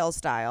Beverly Hills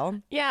style.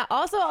 Yeah.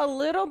 Also, a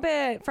little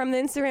bit from the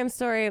Instagram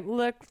story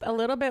looked a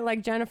little bit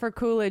like Jennifer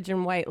Coolidge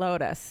in White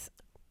Lotus.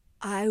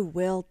 I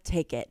will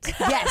take it.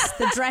 Yes,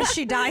 the dress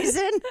she dies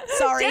in.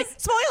 Sorry.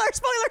 Spoiler.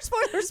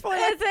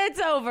 It's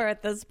over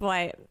at this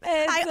point.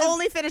 I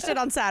only finished it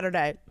on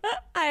Saturday.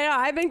 I know.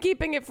 I've been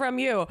keeping it from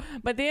you.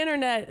 But the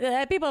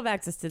internet, people have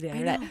access to the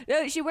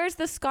internet. She wears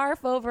the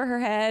scarf over her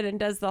head and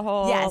does the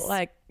whole,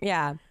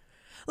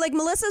 Like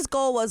Melissa's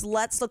goal was,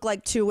 let's look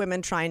like 2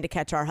 women trying to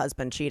catch our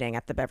husband cheating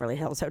at the Beverly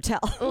Hills Hotel.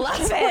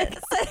 Love it.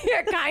 So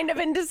you're kind of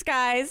in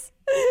disguise,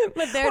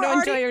 but there to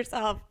enjoy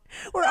yourself.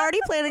 We're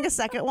already planning a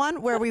second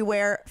one where we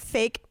wear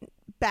fake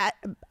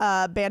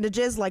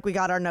bandages, like we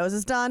got our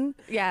noses done.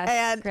 Yes,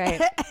 and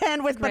great.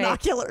 And with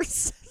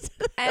binoculars.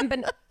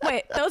 And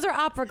wait, those are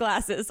opera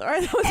glasses, or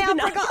are those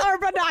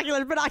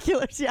binoculars?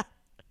 Binoculars. Yeah,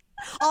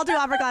 I'll do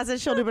opera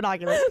glasses. She'll do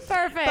binoculars.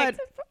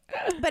 Perfect.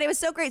 But it was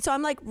so great. So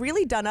I'm like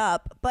really done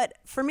up. But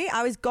for me,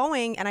 I was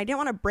going and I didn't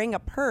want to bring a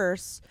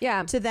purse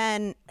to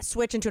then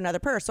switch into another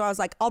purse. So I was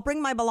like, I'll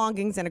bring my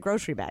belongings in a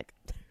grocery bag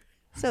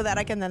so that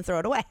I can then throw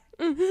it away.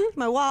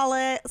 My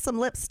wallet, some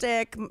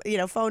lipstick,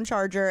 phone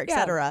charger,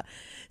 etc.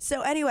 So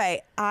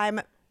anyway,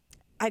 I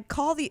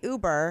call the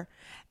Uber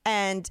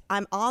and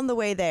I'm on the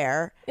way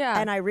there.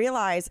 Yeah. And I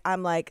realize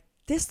I'm like,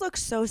 this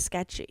looks so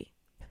sketchy.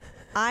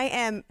 I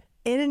am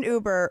in an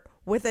Uber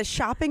with a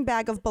shopping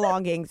bag of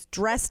belongings,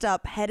 dressed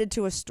up, headed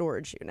to a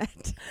storage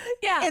unit.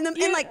 Yeah.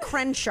 In like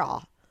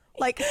Crenshaw.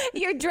 Like,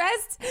 you're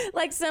dressed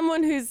like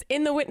someone who's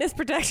in the witness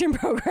protection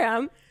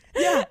program.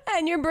 Yeah.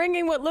 And you're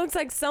bringing what looks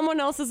like someone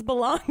else's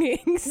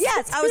belongings.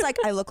 Yes. I was like,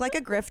 I look like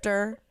a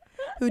grifter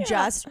who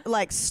just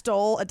like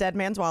stole a dead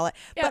man's wallet.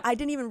 Yeah. But I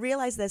didn't even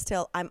realize this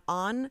till I'm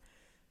on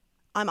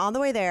the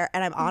way there,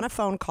 and I'm on a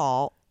phone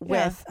call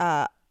with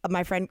our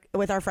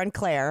friend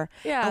Claire.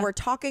 Yeah. And we're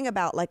talking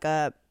about like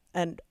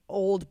an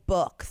old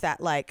book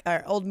that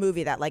or old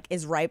movie that like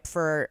is ripe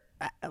for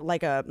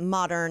like a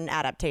modern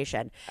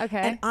adaptation. Okay.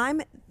 And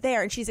I'm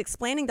there, and she's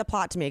explaining the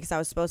plot to me because I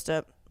was supposed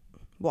to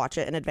watch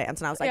it in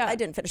advance, and I was like, I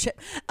didn't finish it.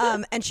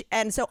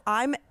 And so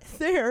I'm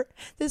there,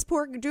 this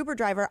poor Uber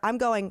driver, I'm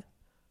going,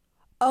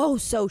 oh,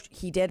 so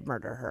he did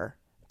murder her.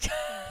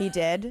 He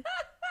did?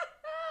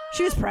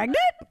 She was pregnant?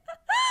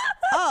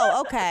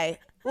 Oh, okay.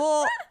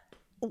 Well,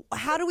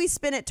 how do we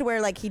spin it to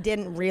where like he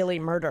didn't really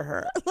murder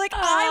her? Like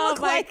I look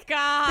like this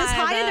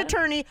high-end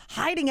attorney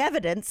hiding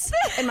evidence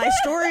in my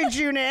storage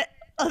unit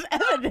of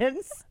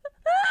evidence.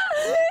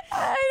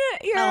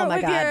 You're my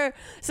with God. your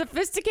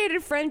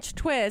sophisticated French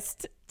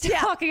twist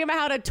talking about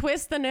how to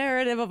twist the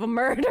narrative of a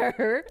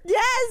murder.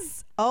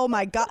 Yes. Oh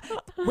my God.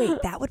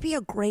 Wait, that would be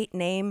a great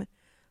name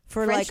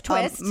for French like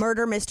twist? a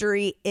murder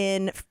mystery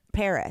in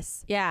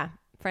Paris. Yeah,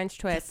 French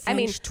twist.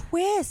 French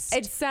twist.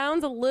 It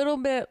sounds a little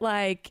bit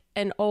like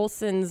an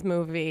Olsen's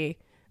movie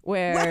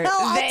where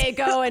Well, they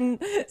go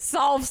and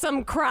solve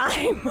some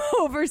crime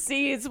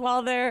overseas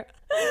while they're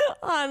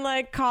on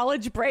like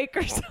college break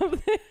or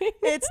something.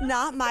 It's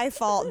not my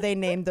fault they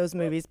named those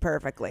movies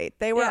perfectly.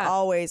 They were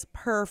always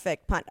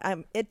perfect.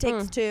 It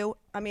Takes Two.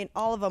 I mean,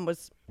 all of them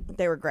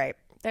they were great.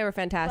 They were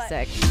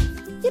fantastic.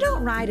 You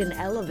don't ride an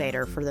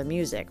elevator for the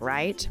music,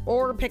 right?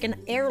 Or pick an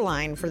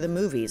airline for the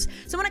movies.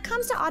 So when it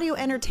comes to audio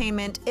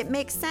entertainment, it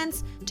makes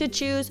sense to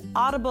choose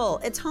Audible.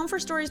 It's home for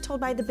stories told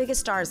by the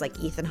biggest stars like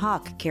Ethan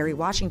Hawke, Kerry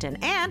Washington,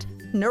 and,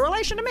 no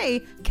relation to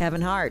me,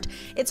 Kevin Hart.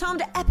 It's home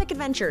to epic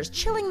adventures,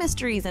 chilling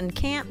mysteries, and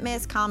can't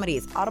miss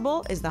comedies.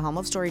 Audible is the home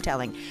of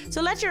storytelling.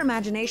 So let your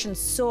imagination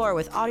soar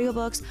with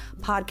audiobooks,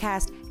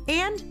 podcasts,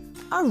 and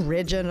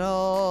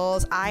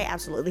originals. I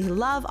absolutely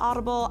love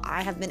Audible.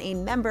 I have been a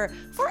member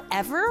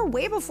forever,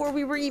 way before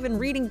we were even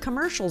reading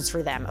commercials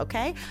for them,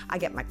 okay? I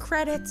get my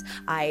credits.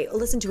 I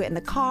listen to it in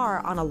the car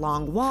on a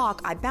long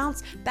walk. I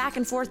bounce back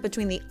and forth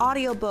between the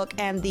audiobook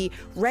and the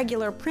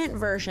regular print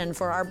version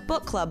for our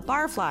book club,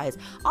 Barflies.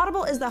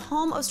 Audible is the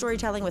home of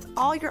storytelling with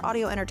all your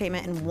audio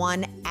entertainment in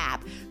one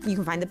app. You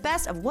can find the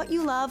best of what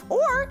you love,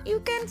 or you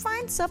can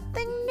find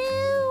something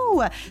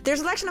new. Their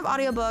selection of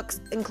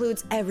audiobooks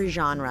includes every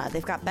genre.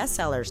 They've got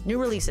bestsellers, new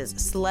releases,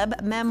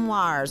 celeb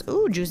memoirs,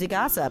 juicy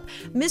gossip,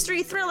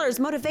 mystery thrillers,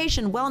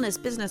 motivation,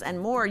 wellness, business, and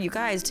more. You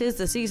guys, 'tis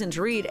the season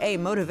to read a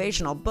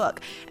motivational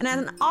book. And as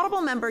an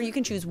Audible member, you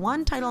can choose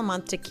one title a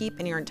month to keep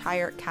in your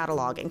entire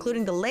catalog,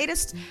 including the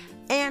latest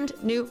and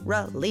new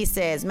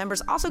releases.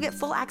 Members also get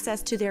full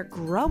access to their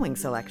growing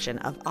selection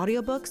of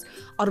audiobooks,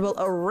 Audible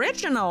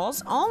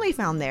originals only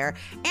found there,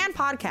 and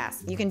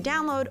podcasts. You can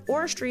download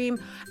or stream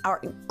our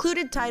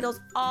included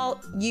titles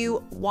all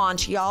you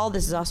want, y'all.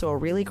 This is also a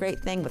really great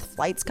thing with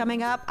flights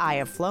coming up. I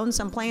have flown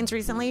some planes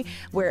recently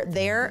where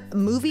their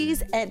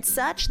movies and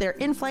such, their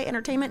in-flight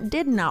entertainment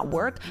did not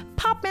work.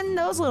 Pop in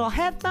those little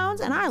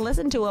headphones and I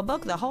listen to a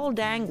book the whole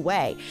dang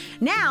way.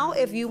 Now,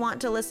 if you want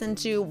to listen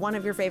to one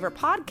of your favorite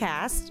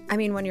podcasts,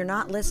 when you're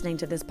not listening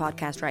to this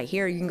podcast right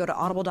here, you can go to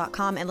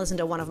audible.com and listen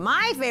to one of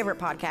my favorite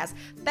podcasts,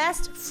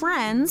 Best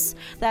Friends.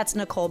 That's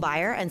Nicole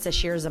Byer and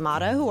Sashir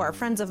Zamata, who are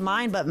friends of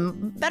mine, but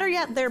better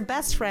yet, they're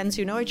best friends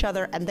who know each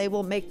other and they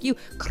will make you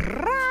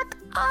crack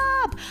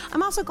up.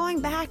 I'm also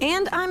going back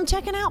and I'm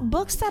checking out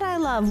books that I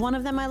love. One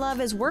of them I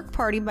love is Work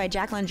Party by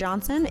Jacqueline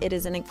Johnson. It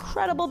is an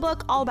incredible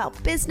book all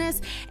about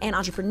business and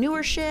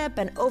entrepreneurship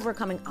and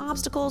overcoming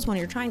obstacles when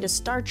you're trying to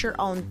start your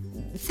own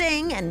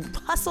thing and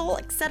hustle,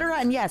 etc.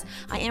 And yes,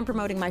 I am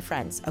promoting my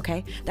friends,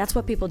 okay? That's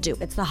what people do.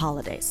 It's the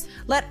holidays.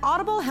 Let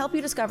Audible help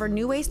you discover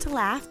new ways to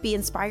laugh, be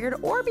inspired,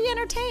 or be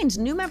entertained.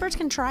 New members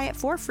can try it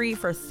for free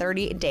for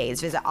 30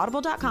 days. Visit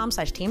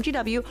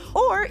audible.com/TMGW,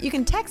 or you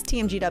can text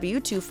TMGW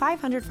to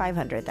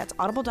 500-500. That's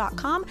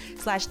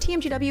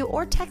audible.com/TMGW,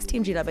 or text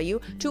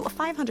TMGW to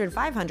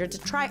 500-500 to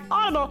try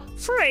Audible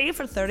free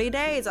for 30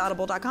 days.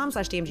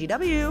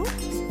 Audible.com/TMGW.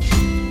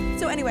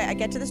 So anyway, I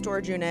get to the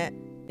storage unit.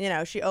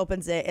 She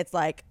opens it. It's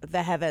like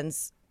the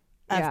heavens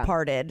have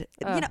parted.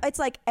 It's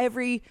like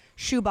every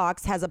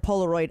shoebox has a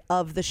Polaroid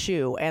of the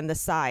shoe and the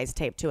size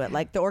taped to it.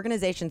 Like the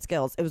organization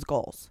skills, it was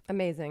goals.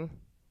 Amazing.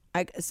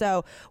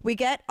 So we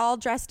get all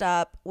dressed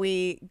up.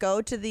 We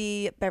go to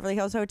the Beverly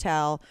Hills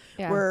Hotel.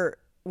 Yeah.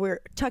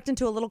 We're tucked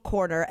into a little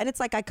corner, and it's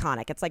like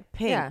iconic. It's like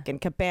pink and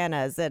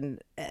cabanas,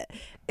 and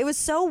it was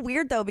so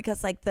weird though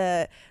because like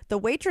the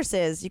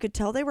waitresses, you could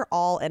tell they were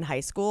all in high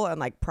school and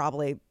like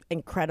probably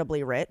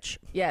incredibly rich.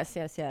 Yes.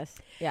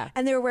 Yeah.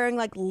 And they were wearing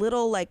like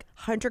little like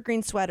hunter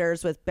green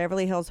sweaters with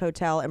Beverly Hills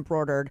Hotel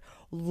embroidered,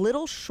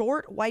 little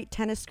short white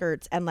tennis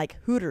skirts, and like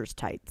Hooters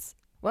tights.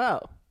 Whoa.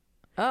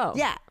 Oh.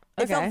 Yeah.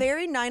 It Okay. felt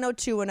very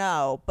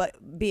 90210, but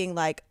being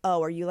like,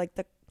 are you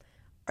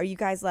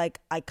guys like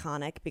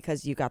iconic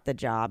because you got the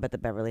job at the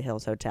Beverly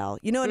Hills Hotel?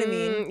 You know what I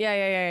mean?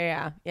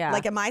 Yeah.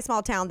 Like in my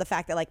small town, the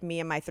fact that like me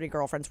and my 3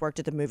 girlfriends worked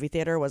at the movie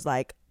theater was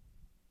like,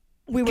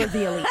 we were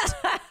the elite.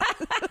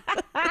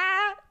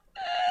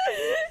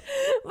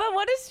 But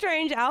what a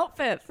strange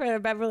outfit for the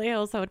Beverly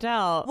Hills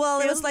Hotel. Well,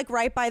 it was like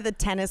right by the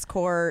tennis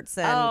courts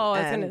and, I was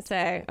and going to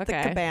say. the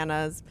Okay.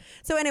 cabanas.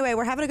 So anyway,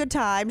 we're having a good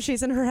time.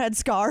 She's in her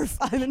headscarf.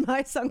 I'm in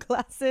my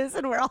sunglasses,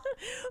 and we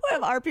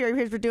have our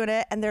period. We're doing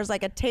it, and there's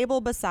like a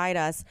table beside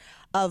us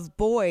of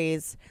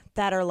boys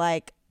that are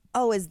like,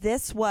 "Oh, is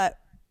this what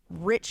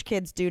rich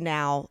kids do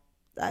now?"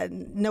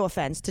 No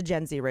offense to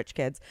Gen Z rich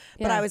kids,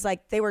 but Yeah. I was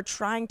like, they were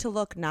trying to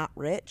look not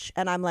rich,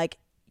 and I'm like,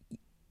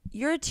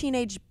 you're a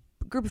teenage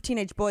group of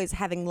teenage boys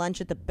having lunch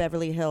at the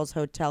Beverly Hills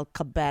Hotel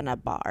Cabana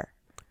bar.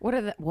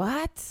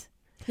 What?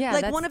 Yeah,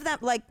 Like one of them,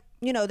 like,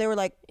 you know, they were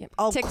like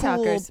all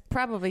TikTokers, cool.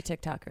 probably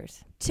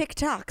TikTokers.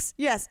 TikToks.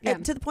 Yes. Yeah.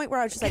 And to the point where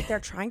I was just like, they're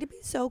trying to be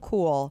so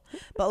cool.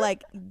 But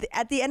like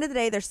at the end of the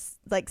day, they're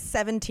like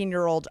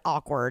 17-year-old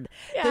awkward.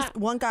 Yeah. This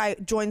one guy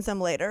joins them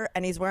later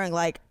and he's wearing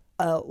like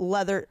a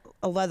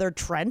leather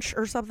trench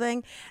or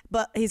something,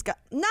 but he's got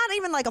not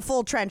even like a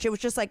full trench. It was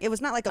just like, it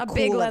was not like a cool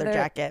big leather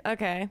jacket.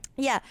 Okay.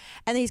 Yeah.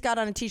 And he's got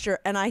on a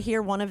t-shirt and I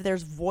hear one of their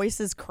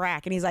voices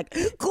crack and he's like,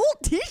 cool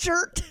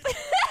t-shirt.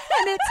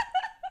 And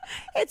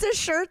it's a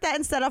shirt that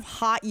instead of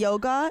hot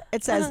yoga,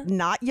 it says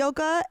not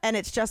yoga, and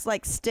it's just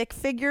like stick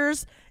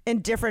figures in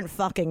different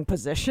fucking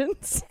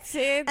positions.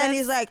 See, And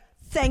he's like,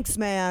 thanks,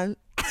 man.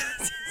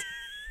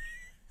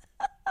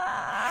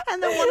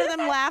 And then one of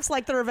them laughs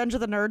like the Revenge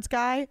of the Nerds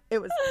guy.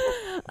 It was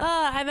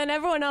and then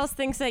everyone else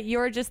thinks that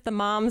you're just the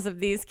moms of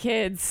these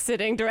kids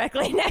sitting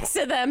directly next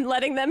to them,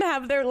 letting them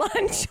have their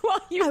lunch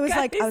while you I was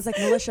guys... like,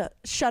 Militia,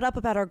 shut up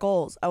about our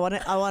goals. I want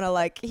to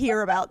like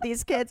hear about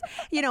these kids.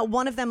 You know,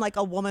 one of them, like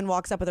a woman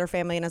walks up with her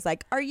family and is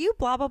like, are you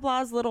blah, blah,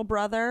 blah's little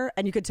brother?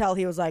 And you could tell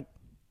he was like,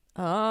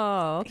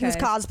 Oh, okay. he was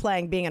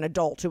cosplaying being an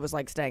adult who was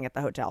like staying at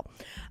the hotel.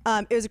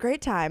 It was a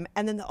great time.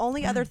 And then the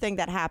only other thing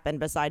that happened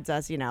besides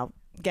us, you know,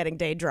 getting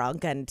day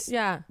drunk and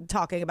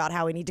talking about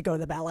how we need to go to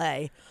the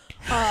ballet.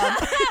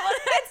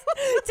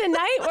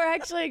 Tonight we're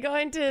actually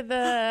going to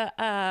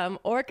the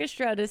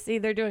orchestra to see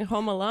they're doing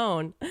Home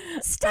Alone.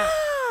 Stop!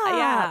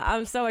 Yeah,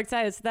 I'm so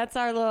excited. So that's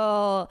our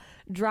little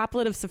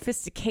droplet of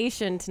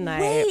sophistication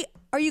tonight. Wait,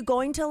 are you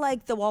going to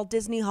like the Walt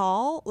Disney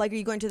Hall? Like, are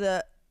you going to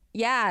the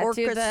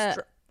orchestra? To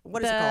the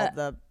what is it called?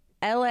 The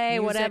LA,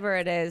 music? Whatever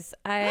it is.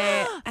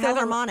 I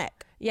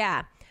Philharmonic.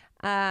 Yeah.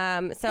 So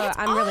That's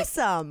I'm really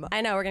awesome.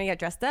 I know we're gonna get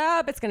dressed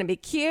up. It's gonna be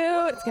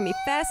cute. It's gonna be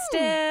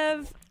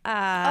festive.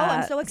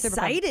 I'm so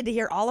excited to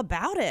hear all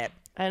about it.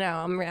 I know.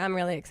 I'm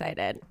really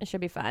excited. It should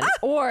be fun.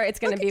 Or it's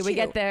gonna be we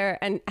get there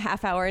and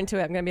half hour into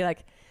it, I'm gonna be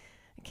like,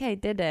 okay,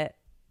 did it.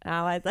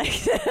 I was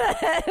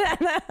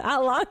like,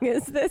 how long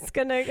is this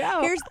gonna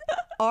go?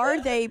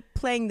 Are they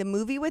playing the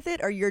movie with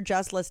it, or you're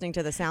just listening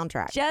to the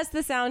soundtrack? Just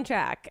the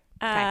soundtrack.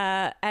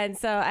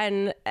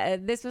 And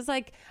this was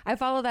like, I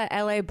follow that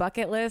LA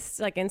bucket list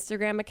like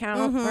Instagram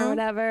account or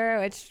whatever,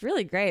 which is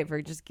really great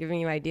for just giving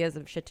you ideas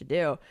of shit to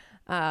do.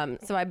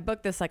 So I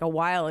booked this like a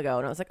while ago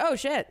and I was like, oh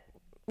shit,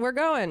 we're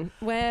going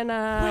when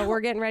we're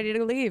getting ready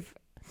to leave.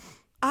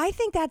 I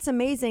think that's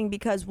amazing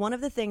because one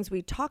of the things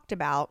we talked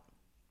about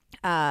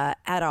at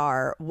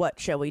our What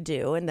Shall We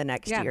Do in the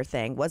next year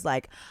thing was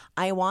like,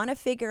 I want to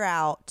figure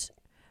out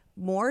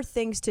more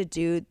things to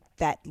do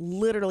that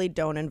literally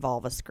don't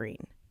involve a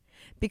screen.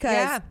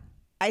 Because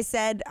I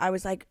said, I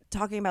was like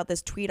talking about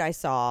this tweet I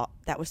saw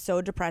that was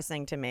so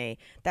depressing to me.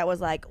 That was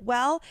like,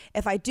 well,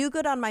 if I do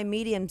good on my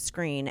medium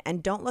screen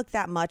and don't look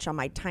that much on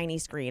my tiny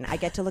screen, I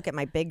get to look at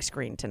my big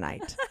screen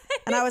tonight.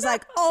 And I was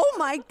like, oh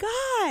my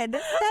God,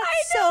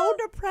 that's so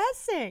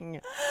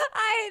depressing.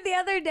 The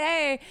other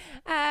day,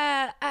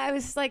 I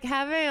was like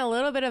having a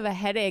little bit of a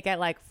headache at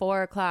like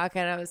 4:00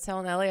 and I was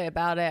telling Elliot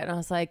about it. And I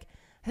was like,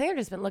 I think I've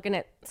just been looking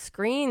at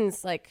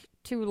screens like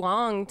too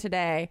long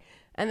today.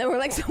 And then we're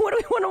like, so what do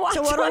we want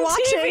to watch on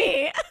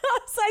TV? I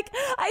was like,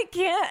 I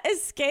can't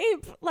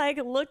escape like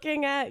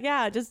looking at,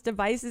 just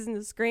devices and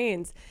the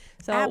screens.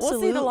 So we'll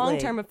see the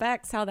long-term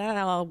effects, how that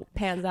all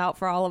pans out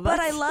for all of us.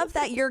 But I love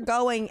that you're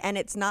going and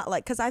it's not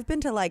like, because I've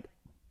been to like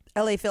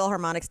LA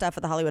Philharmonic stuff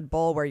at the Hollywood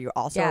Bowl where you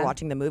also are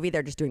watching the movie.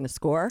 They're just doing the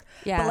score.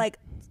 Yeah. But like,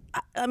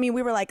 I mean,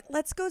 we were like,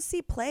 let's go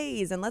see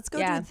plays and let's go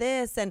do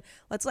this and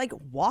let's like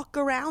walk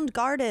around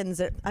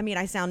gardens. I mean,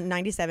 I sound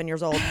 97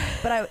 years old,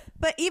 but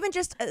even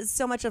just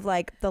so much of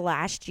like the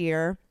last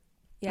year.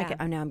 Yeah. Like,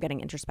 oh, now I'm getting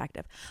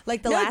introspective.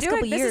 Like the last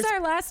couple years. This is our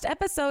last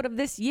episode of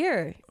this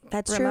year.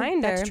 That's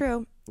Reminder. True. That's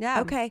true.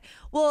 Yeah. Okay.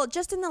 Well,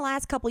 just in the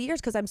last couple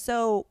years, because I'm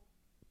so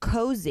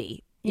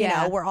cozy. You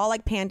know, we're all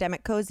like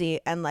pandemic cozy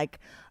and like,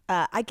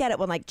 I get it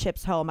when like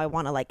Chip's home, I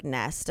want to like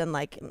nest and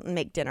like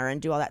make dinner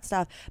and do all that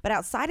stuff. But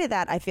outside of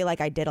that, I feel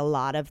like I did a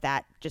lot of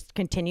that just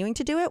continuing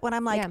to do it when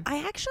I'm like,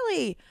 I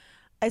actually,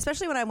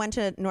 especially when I went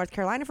to North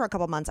Carolina for a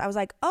couple months, I was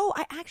like, oh,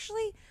 I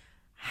actually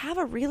have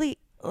a really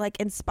like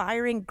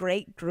inspiring,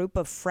 great group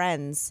of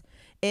friends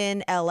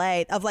in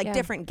LA of like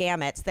different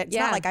gamuts. That's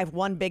not like I have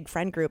one big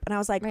friend group. And I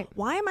was like,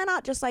 why am I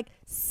not just like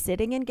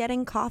sitting and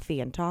getting coffee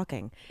and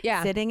talking?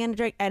 Yeah. Sitting and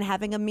drink and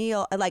having a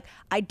meal. Like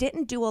I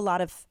didn't do a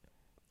lot of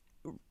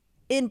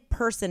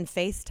in-person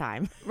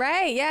FaceTime.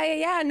 Right.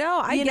 Yeah. No,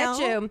 I get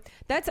you.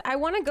 I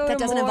want to go that to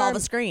doesn't more, involve a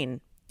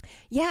screen.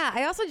 Yeah.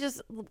 I also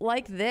just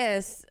like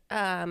this.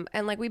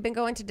 And like we've been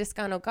going to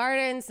Descano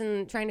Gardens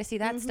and trying to see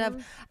that stuff.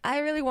 I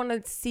really want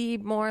to see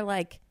more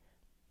like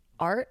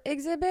art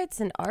exhibits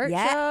and art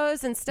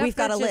shows and stuff. We've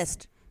got a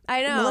list.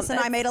 I know. Melissa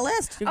and I made a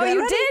list. You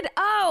did?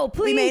 Oh,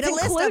 please. We made a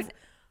list of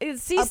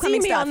CC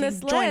me on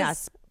this list. Join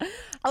us.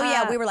 Oh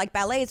yeah, we were like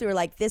ballets. We were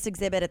like this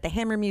exhibit at the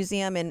Hammer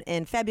Museum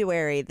in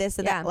February. This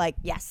and that. Like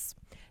yes,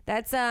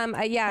 that's I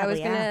was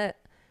gonna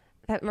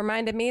that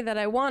reminded me that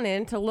I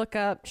wanted to look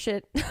up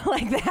shit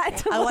like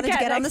that. I wanted to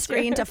get on the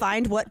screen year. to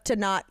find what to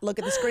not look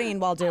at the screen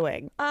while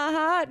doing.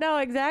 No,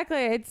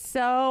 exactly. It's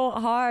so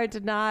hard to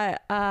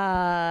not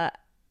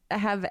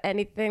have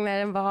anything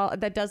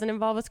that doesn't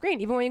involve a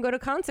screen. Even when you go to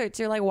concerts,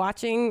 you're like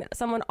watching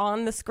someone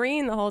on the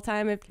screen the whole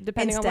time,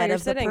 depending on where you're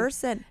sitting.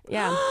 Instead of the person.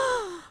 Yeah.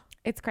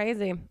 It's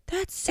crazy.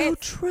 That's so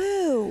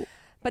true.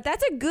 But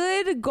that's a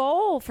good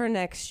goal for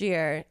next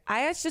year.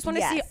 I just want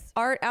to see Yes.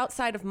 art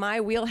outside of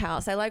my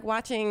wheelhouse. I like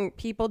watching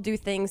people do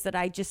things that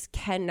I just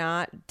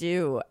cannot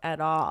do at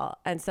all.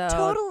 And so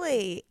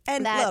Totally.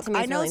 And that look, to me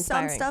is I know really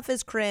some inspiring. stuff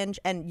is cringe,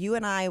 and you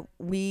and I,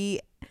 we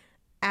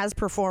as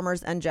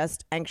performers and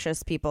just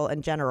anxious people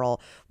in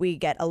general, we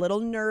get a little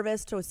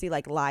nervous to see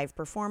like live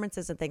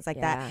performances and things like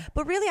Yeah. that.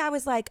 But really, I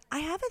was like, I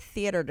have a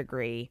theater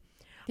degree.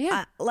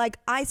 Yeah. Like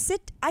I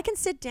can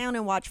sit down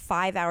and watch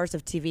 5 hours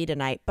of TV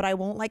tonight, but I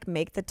won't like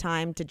make the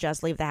time to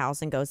just leave the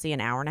house and go see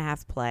an hour and a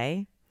half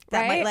play.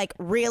 That might Right? like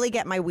really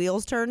get my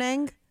wheels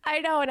turning. I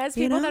know. And as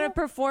You people that know? have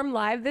performed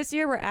live this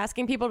year, we're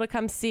asking people to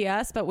come see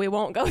us, but we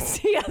won't go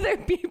see other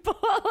people.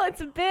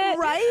 It's a bit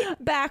Right?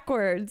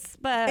 backwards.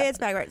 But It's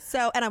backwards.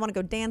 So, and I want to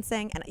go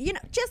dancing, and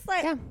just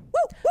like Yeah.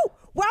 woo.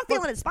 Well, I'm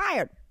feeling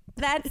inspired.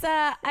 that's,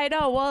 I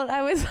know. Well,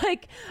 I was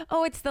like,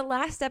 oh, it's the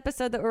last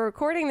episode that we're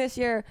recording this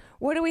year.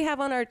 What do we have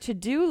on our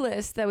to-do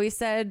list that we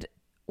said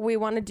we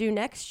want to do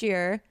next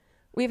year?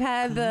 We've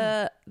had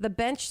the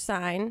bench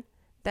sign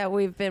that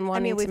we've been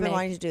wanting We've to been make.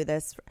 wanting to do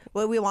this.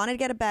 Well, we wanted to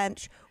get a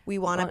bench. We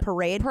want a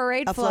parade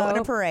a float and a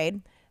float.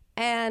 parade.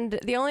 And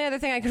the only other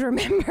thing I could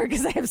remember,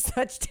 because I have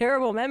such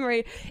terrible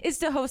memory, is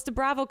to host a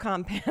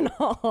BravoCon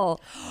panel.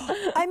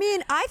 I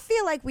mean, I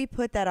feel like we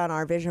put that on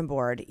our vision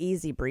board,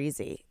 easy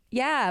breezy.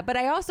 Yeah, but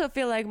I also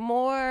feel like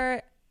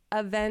more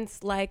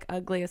events like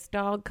Ugliest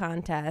Dog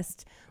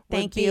Contest.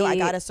 Thank you. I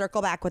got to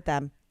circle back with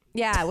them.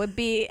 Yeah, would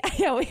be.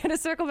 Yeah, we got to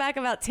circle back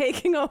about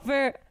taking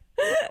over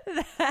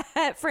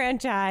that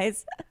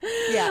franchise.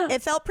 Yeah,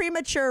 it felt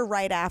premature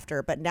right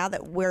after, but now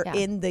that we're Yeah.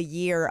 in the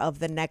year of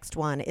the next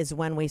one is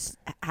when we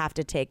have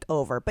to take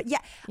over. But yeah,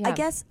 I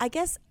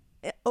guess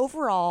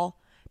overall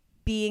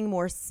being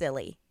more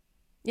silly.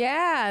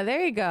 Yeah,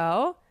 there you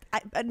go.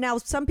 Now,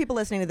 some people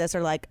listening to this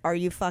are like, "Are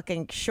you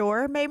fucking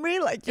sure, Mamrie?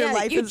 Like your Yeah,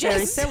 life you is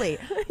very just- silly."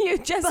 You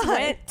just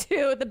went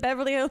to the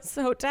Beverly Hills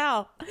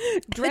Hotel,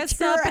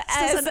 dressed up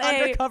as an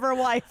undercover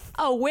wife.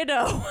 a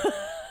widow,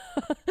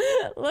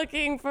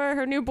 looking for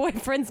her new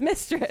boyfriend's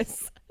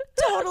mistress.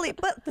 Totally.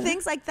 But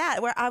things like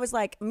that, where I was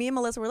like, me and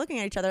Melissa were looking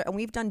at each other, and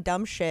we've done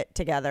dumb shit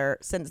together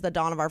since the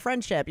dawn of our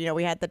friendship. You know,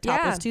 we had the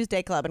Topless Yeah.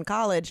 Tuesday Club in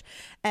college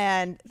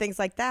and things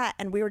like that.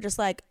 And we were just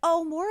like,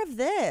 oh, more of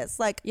this.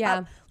 Like,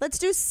 Yeah. let's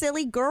do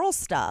silly girl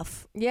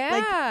stuff.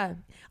 Yeah.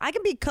 I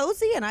can be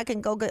cozy and I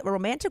can go get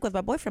romantic with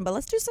my boyfriend, but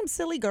let's do some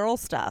silly girl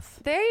stuff.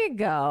 There you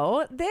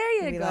go.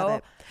 There you We go.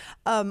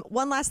 love it.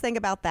 One last thing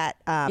about that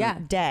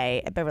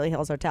day at Beverly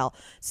Hills Hotel.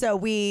 So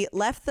we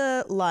left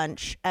the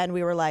lunch and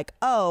we were like,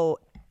 oh,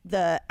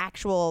 the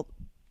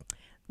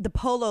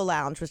Polo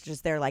Lounge, which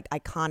is their like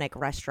iconic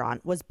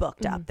restaurant, was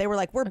booked up. They were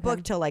like, we're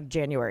booked till like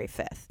January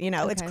 5th. You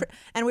know, Okay.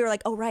 and we were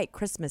like, oh, right,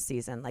 Christmas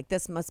season. Like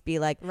this must be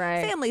like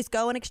Right. families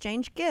go and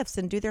exchange gifts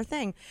and do their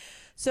thing.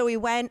 So we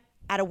went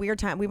at a weird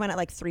time. We went at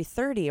like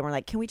 3:30 and we're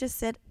like, can we just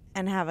sit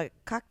and have a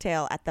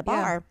cocktail at the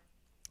Yeah. bar?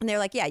 And they're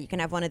like, yeah, you can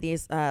have one of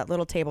these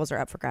little tables are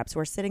up for grabs. So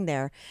we're sitting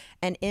there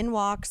and in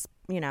walks,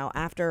 you know,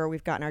 after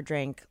we've gotten our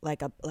drink,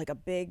 like a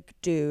big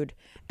dude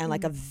and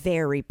like a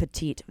very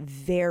petite,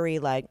 very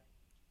like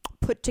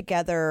put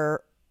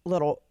together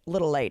little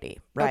lady,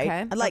 right?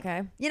 Okay, And like,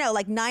 okay. you know,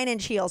 like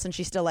 9-inch heels and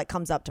she still like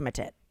comes up to my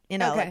tit, you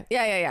know, Okay. like,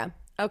 Yeah.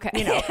 Okay.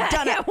 you know,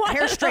 done it, one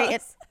hair of straight,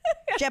 those.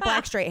 jet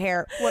black straight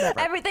hair, whatever.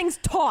 Everything's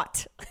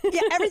taut.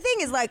 Yeah, everything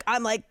is like,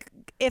 I'm like,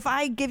 if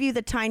I give you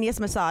the tiniest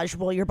massage,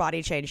 will your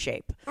body change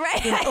shape?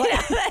 Right.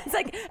 It's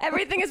like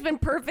everything has been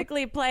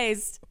perfectly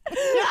placed,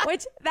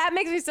 which that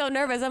makes me so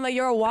nervous. I'm like,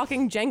 you're a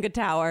walking Jenga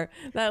tower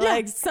that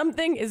like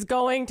something is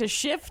going to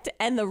shift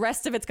and the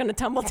rest of it's going to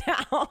tumble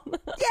down.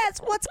 Yes,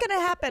 what's gonna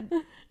happen?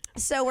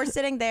 So we're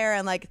sitting there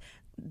and like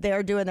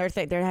they're doing their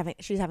thing.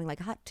 She's having like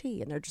hot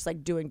tea and they're just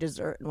like doing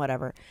dessert and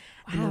whatever.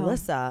 And Wow.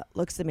 Melissa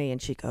looks at me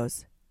and she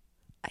goes,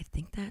 I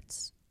think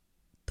that's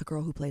the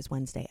girl who plays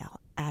Wednesday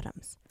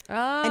Addams.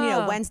 Oh. And you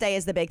know, Wednesday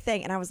is the big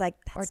thing. And I was like,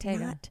 that's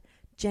Ortega. not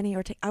Jenny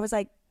Ortega. I was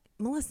like,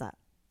 Melissa.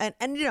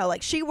 And you know,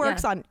 like she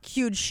works on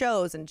huge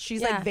shows and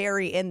she's Yeah. like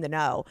very in the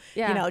know.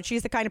 Yeah. You know,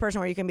 she's the kind of person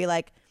where you can be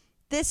like,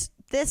 this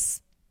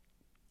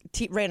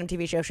random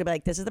TV show, she'll be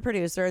like, this is the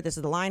producer, this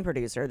is the line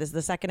producer, this is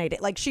the second AD.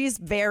 Like she's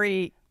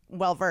very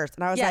well versed.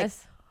 And I was like,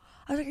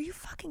 are you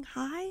fucking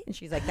high? And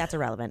she's like, that's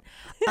irrelevant.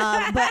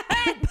 But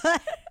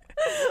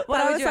What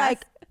I would was you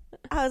like,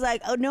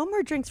 ask? oh, no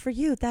more drinks for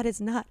you. That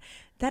is not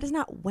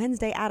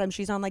Wednesday Addams.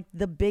 She's on like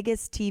the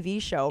biggest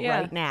TV show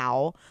right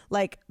now.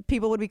 Like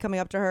people would be coming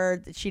up to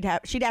her. She'd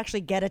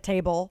actually get a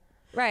table,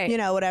 Right. you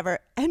know, whatever.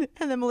 And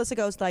then Melissa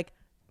goes like,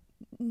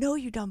 no,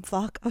 you dumb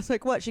fuck. I was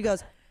like, what? She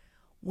goes,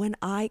 when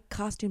I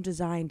costume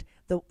designed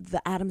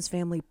the Addams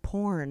Family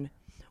porn,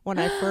 when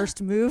I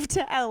first moved to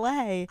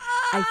LA.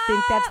 I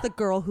think that's the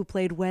girl who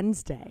played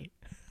Wednesday.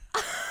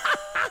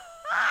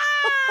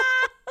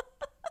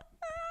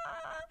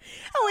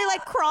 And we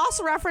like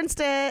cross-referenced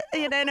it,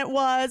 and it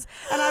was.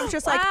 And I was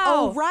just like,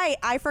 oh, right.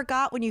 I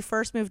forgot when you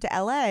first moved to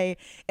LA,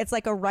 it's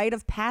like a rite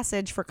of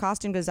passage for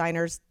costume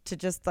designers to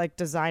just like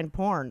design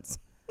porns.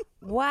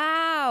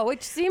 Wow,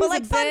 which seems But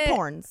like a fun bit,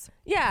 porns.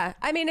 Yeah,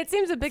 I mean, it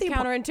seems a bit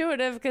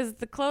counterintuitive because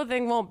the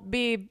clothing won't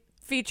be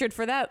featured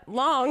for that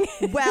long.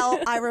 Well,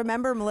 I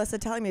remember Melissa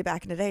telling me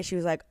back in the day, she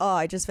was like, oh,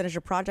 I just finished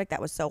a project that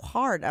was so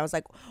hard. I was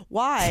like,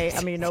 why?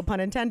 I mean, no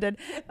pun intended.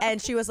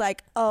 And she was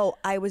like, oh,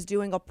 I was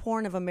doing a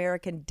porn of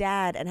American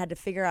Dad and had to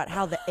figure out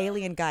how the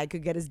alien guy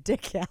could get his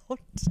dick out.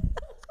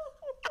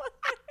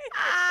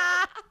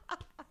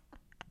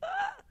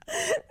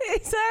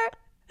 These are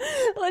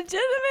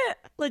legitimate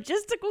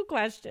logistical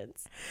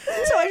questions.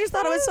 So I just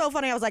thought it was so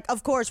funny. I was like,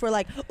 of course, we're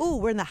like, ooh,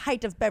 we're in the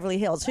height of Beverly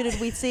Hills. Who did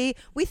we see?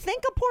 We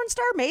think a porn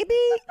star, maybe.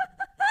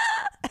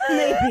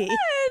 Maybe.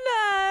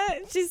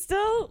 And she's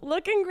still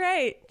looking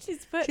great.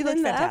 She's putting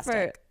in the fantastic.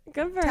 effort.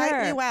 Good for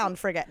Tightly her. wound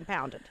for getting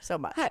pounded so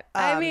much.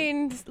 I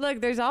mean,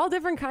 look, there's all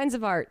different kinds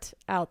of art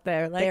out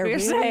there, like there we were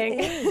really saying.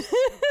 is.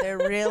 There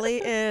really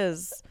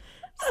is.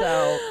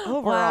 So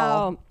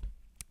overall.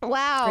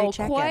 Wow,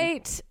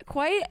 Great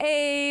quite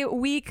a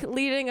week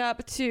leading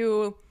up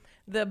to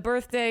the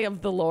birthday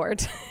of the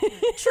Lord.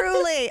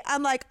 Truly.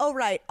 I'm like, oh,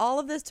 right. All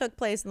of this took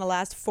place in the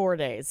last 4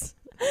 days.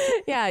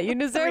 Yeah, you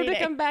deserve 3 to days.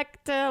 come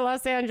back to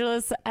Los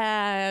Angeles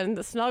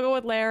and snuggle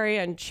with Larry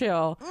and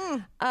chill.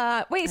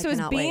 Wait, so is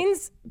cannot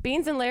wait.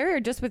 Beans and Larry or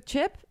just with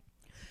Chip?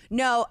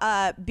 No,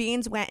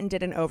 Beans went and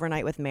did an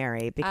overnight with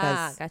Mary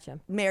because gotcha.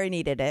 Mary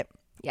needed it.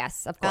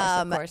 Yes, of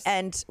course.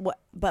 And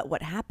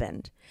what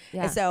happened?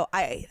 Yeah. And so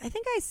I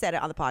think I said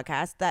it on the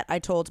podcast that I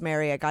told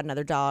Mary I got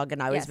another dog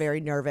and I was Yes.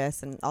 very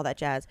nervous and all that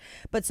jazz.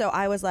 But so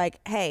I was like,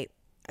 hey,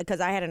 because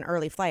I had an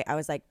early flight, I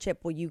was like,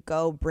 Chip, will you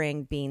go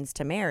bring Beans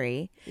to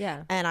Mary?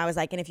 Yeah. And I was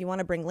like, and if you want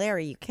to bring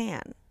Larry, you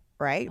can,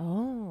 right?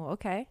 Oh,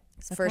 okay.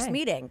 It's the first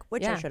meeting,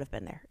 which I Yeah. should have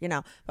been there,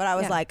 But I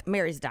was Yeah. like,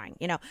 Mary's dying,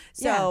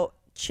 So Yeah.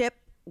 Chip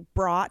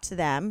brought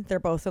them. They're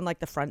both in like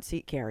the front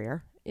seat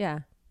carrier. Yeah.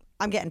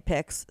 I'm getting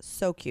pics.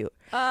 So cute.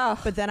 Oh.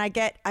 But then I'm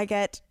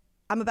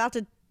about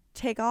to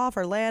take off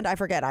or land. I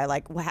forget. I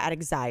like had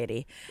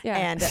anxiety. Yeah.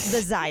 And the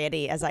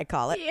anxiety, as I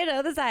call it. You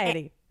know, the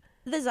anxiety.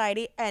 The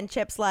anxiety. And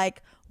Chip's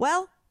like,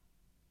 well,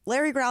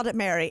 Larry growled at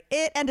Mary.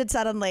 It ended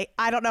suddenly.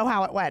 I don't know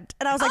how it went.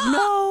 And I was like,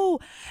 no.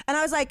 And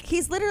I was like,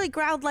 he's literally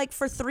growled like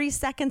for 3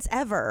 seconds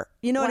ever.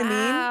 You know what I mean?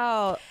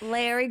 Wow.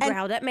 Larry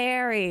growled at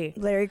Mary.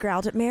 Larry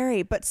growled at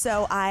Mary. But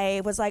so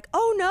I was like,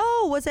 oh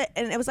no, was it?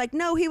 And it was like,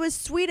 no, he was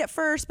sweet at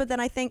first. But then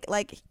I think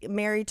like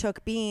Mary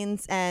took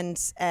Beans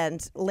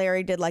and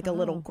Larry did like a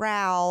little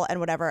growl and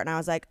whatever. And I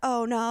was like,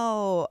 oh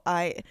no.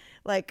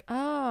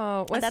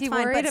 Oh, was That's he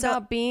fine, worried but so-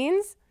 about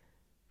Beans?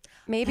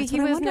 Maybe That's he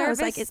what I was wonder. I was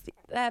nervous like,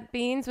 that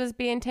Beans was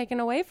being taken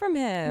away from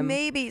him.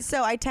 maybe.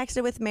 So I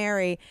texted with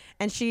Mary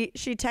and she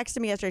texted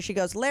me yesterday. She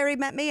goes, Larry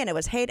met me and it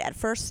was hate at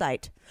first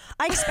sight.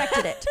 I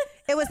expected it.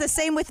 It was the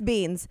same with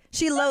Beans.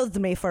 She loathed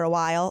me for a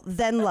while,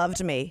 then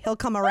loved me. He'll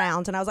come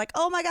around. And I was like,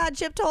 oh my God,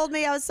 Chip told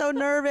me. I was so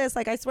nervous.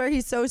 Like, I swear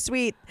he's so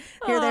sweet.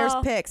 There's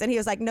Aw. pics. And he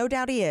was like, no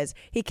doubt he is.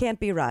 He can't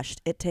be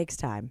rushed. It takes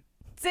time.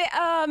 See,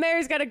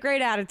 Mary's got a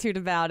great attitude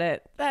about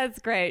it. That's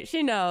great.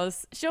 She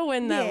knows. She'll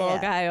win that little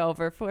Yeah. guy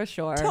over for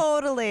sure.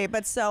 Totally.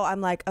 But so I'm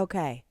like,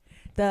 okay,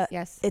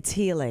 Yes. it's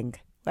healing.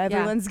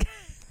 Everyone's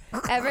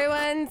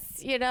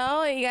Everyone's, you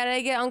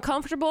gotta get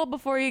uncomfortable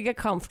before you get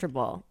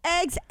comfortable.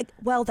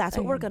 Well, that's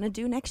what we're going to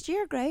do next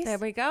year, Grace. There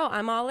we go.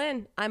 I'm all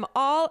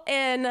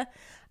in.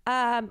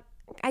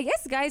 I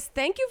guess, guys,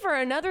 thank you for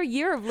another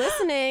year of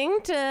listening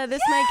to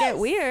This Might Get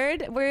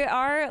Weird. We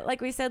are, like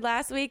we said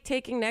last week,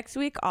 taking next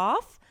week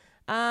off.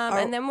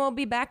 And then we'll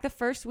be back the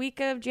first week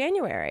of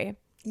January.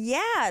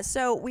 Yeah,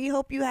 so we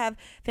hope you have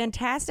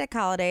fantastic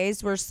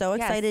holidays. We're so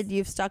excited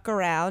you've stuck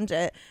around.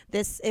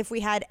 If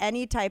we had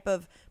any type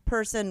of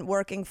person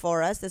working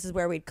for us, this is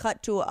where we'd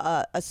cut to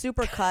a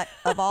super cut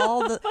of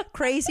all the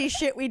crazy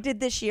shit we did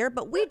this year,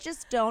 but we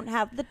just don't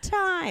have the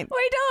time.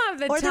 We don't have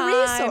the Or time.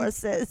 the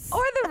resources.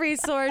 Or the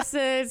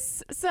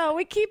resources. So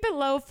we keep it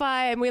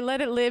lo-fi and we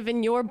let it live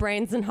in your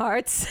brains and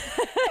hearts.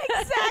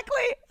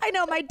 Exactly. I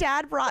know my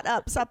dad brought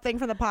up something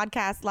from the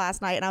podcast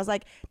last night, and I was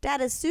like,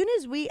 Dad, as soon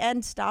as we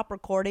stop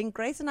recording,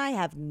 Grace and I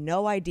have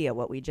no idea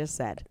what we just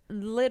said.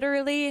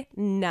 Literally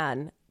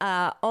none.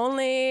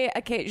 Only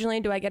occasionally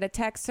do I get a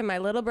text to my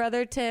little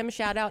brother, Tim.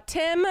 Shout out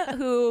Tim,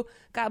 who,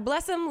 God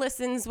bless him,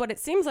 listens what it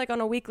seems like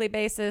on a weekly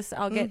basis.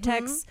 I'll get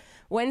texts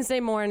Wednesday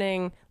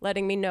morning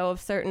letting me know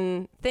of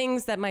certain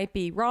things that might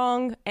be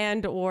wrong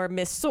and or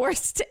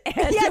missourced.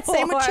 And Yeah,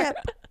 same with or- Chip.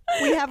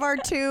 We have our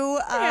two,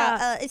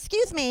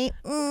 excuse me,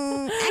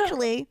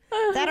 actually,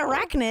 that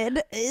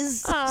arachnid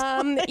is...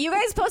 You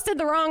guys posted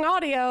the wrong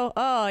audio.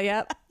 Oh,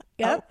 yep.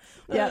 Yep.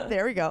 Yeah,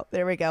 there we go.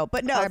 There we go.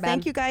 But no, Our bad.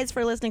 thank you guys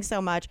for listening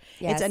so much.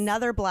 Yes. It's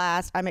another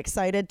blast. I'm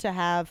excited to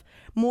have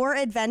more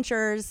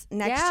adventures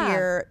next Yeah.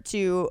 year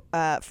to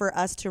for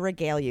us to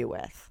regale you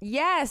with.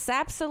 Yes,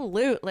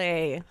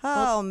 absolutely.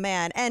 Oh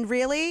man. And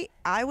really,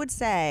 I would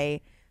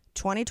say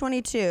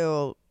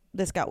 2022,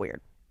 this got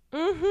weird.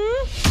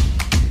 Mm-hmm.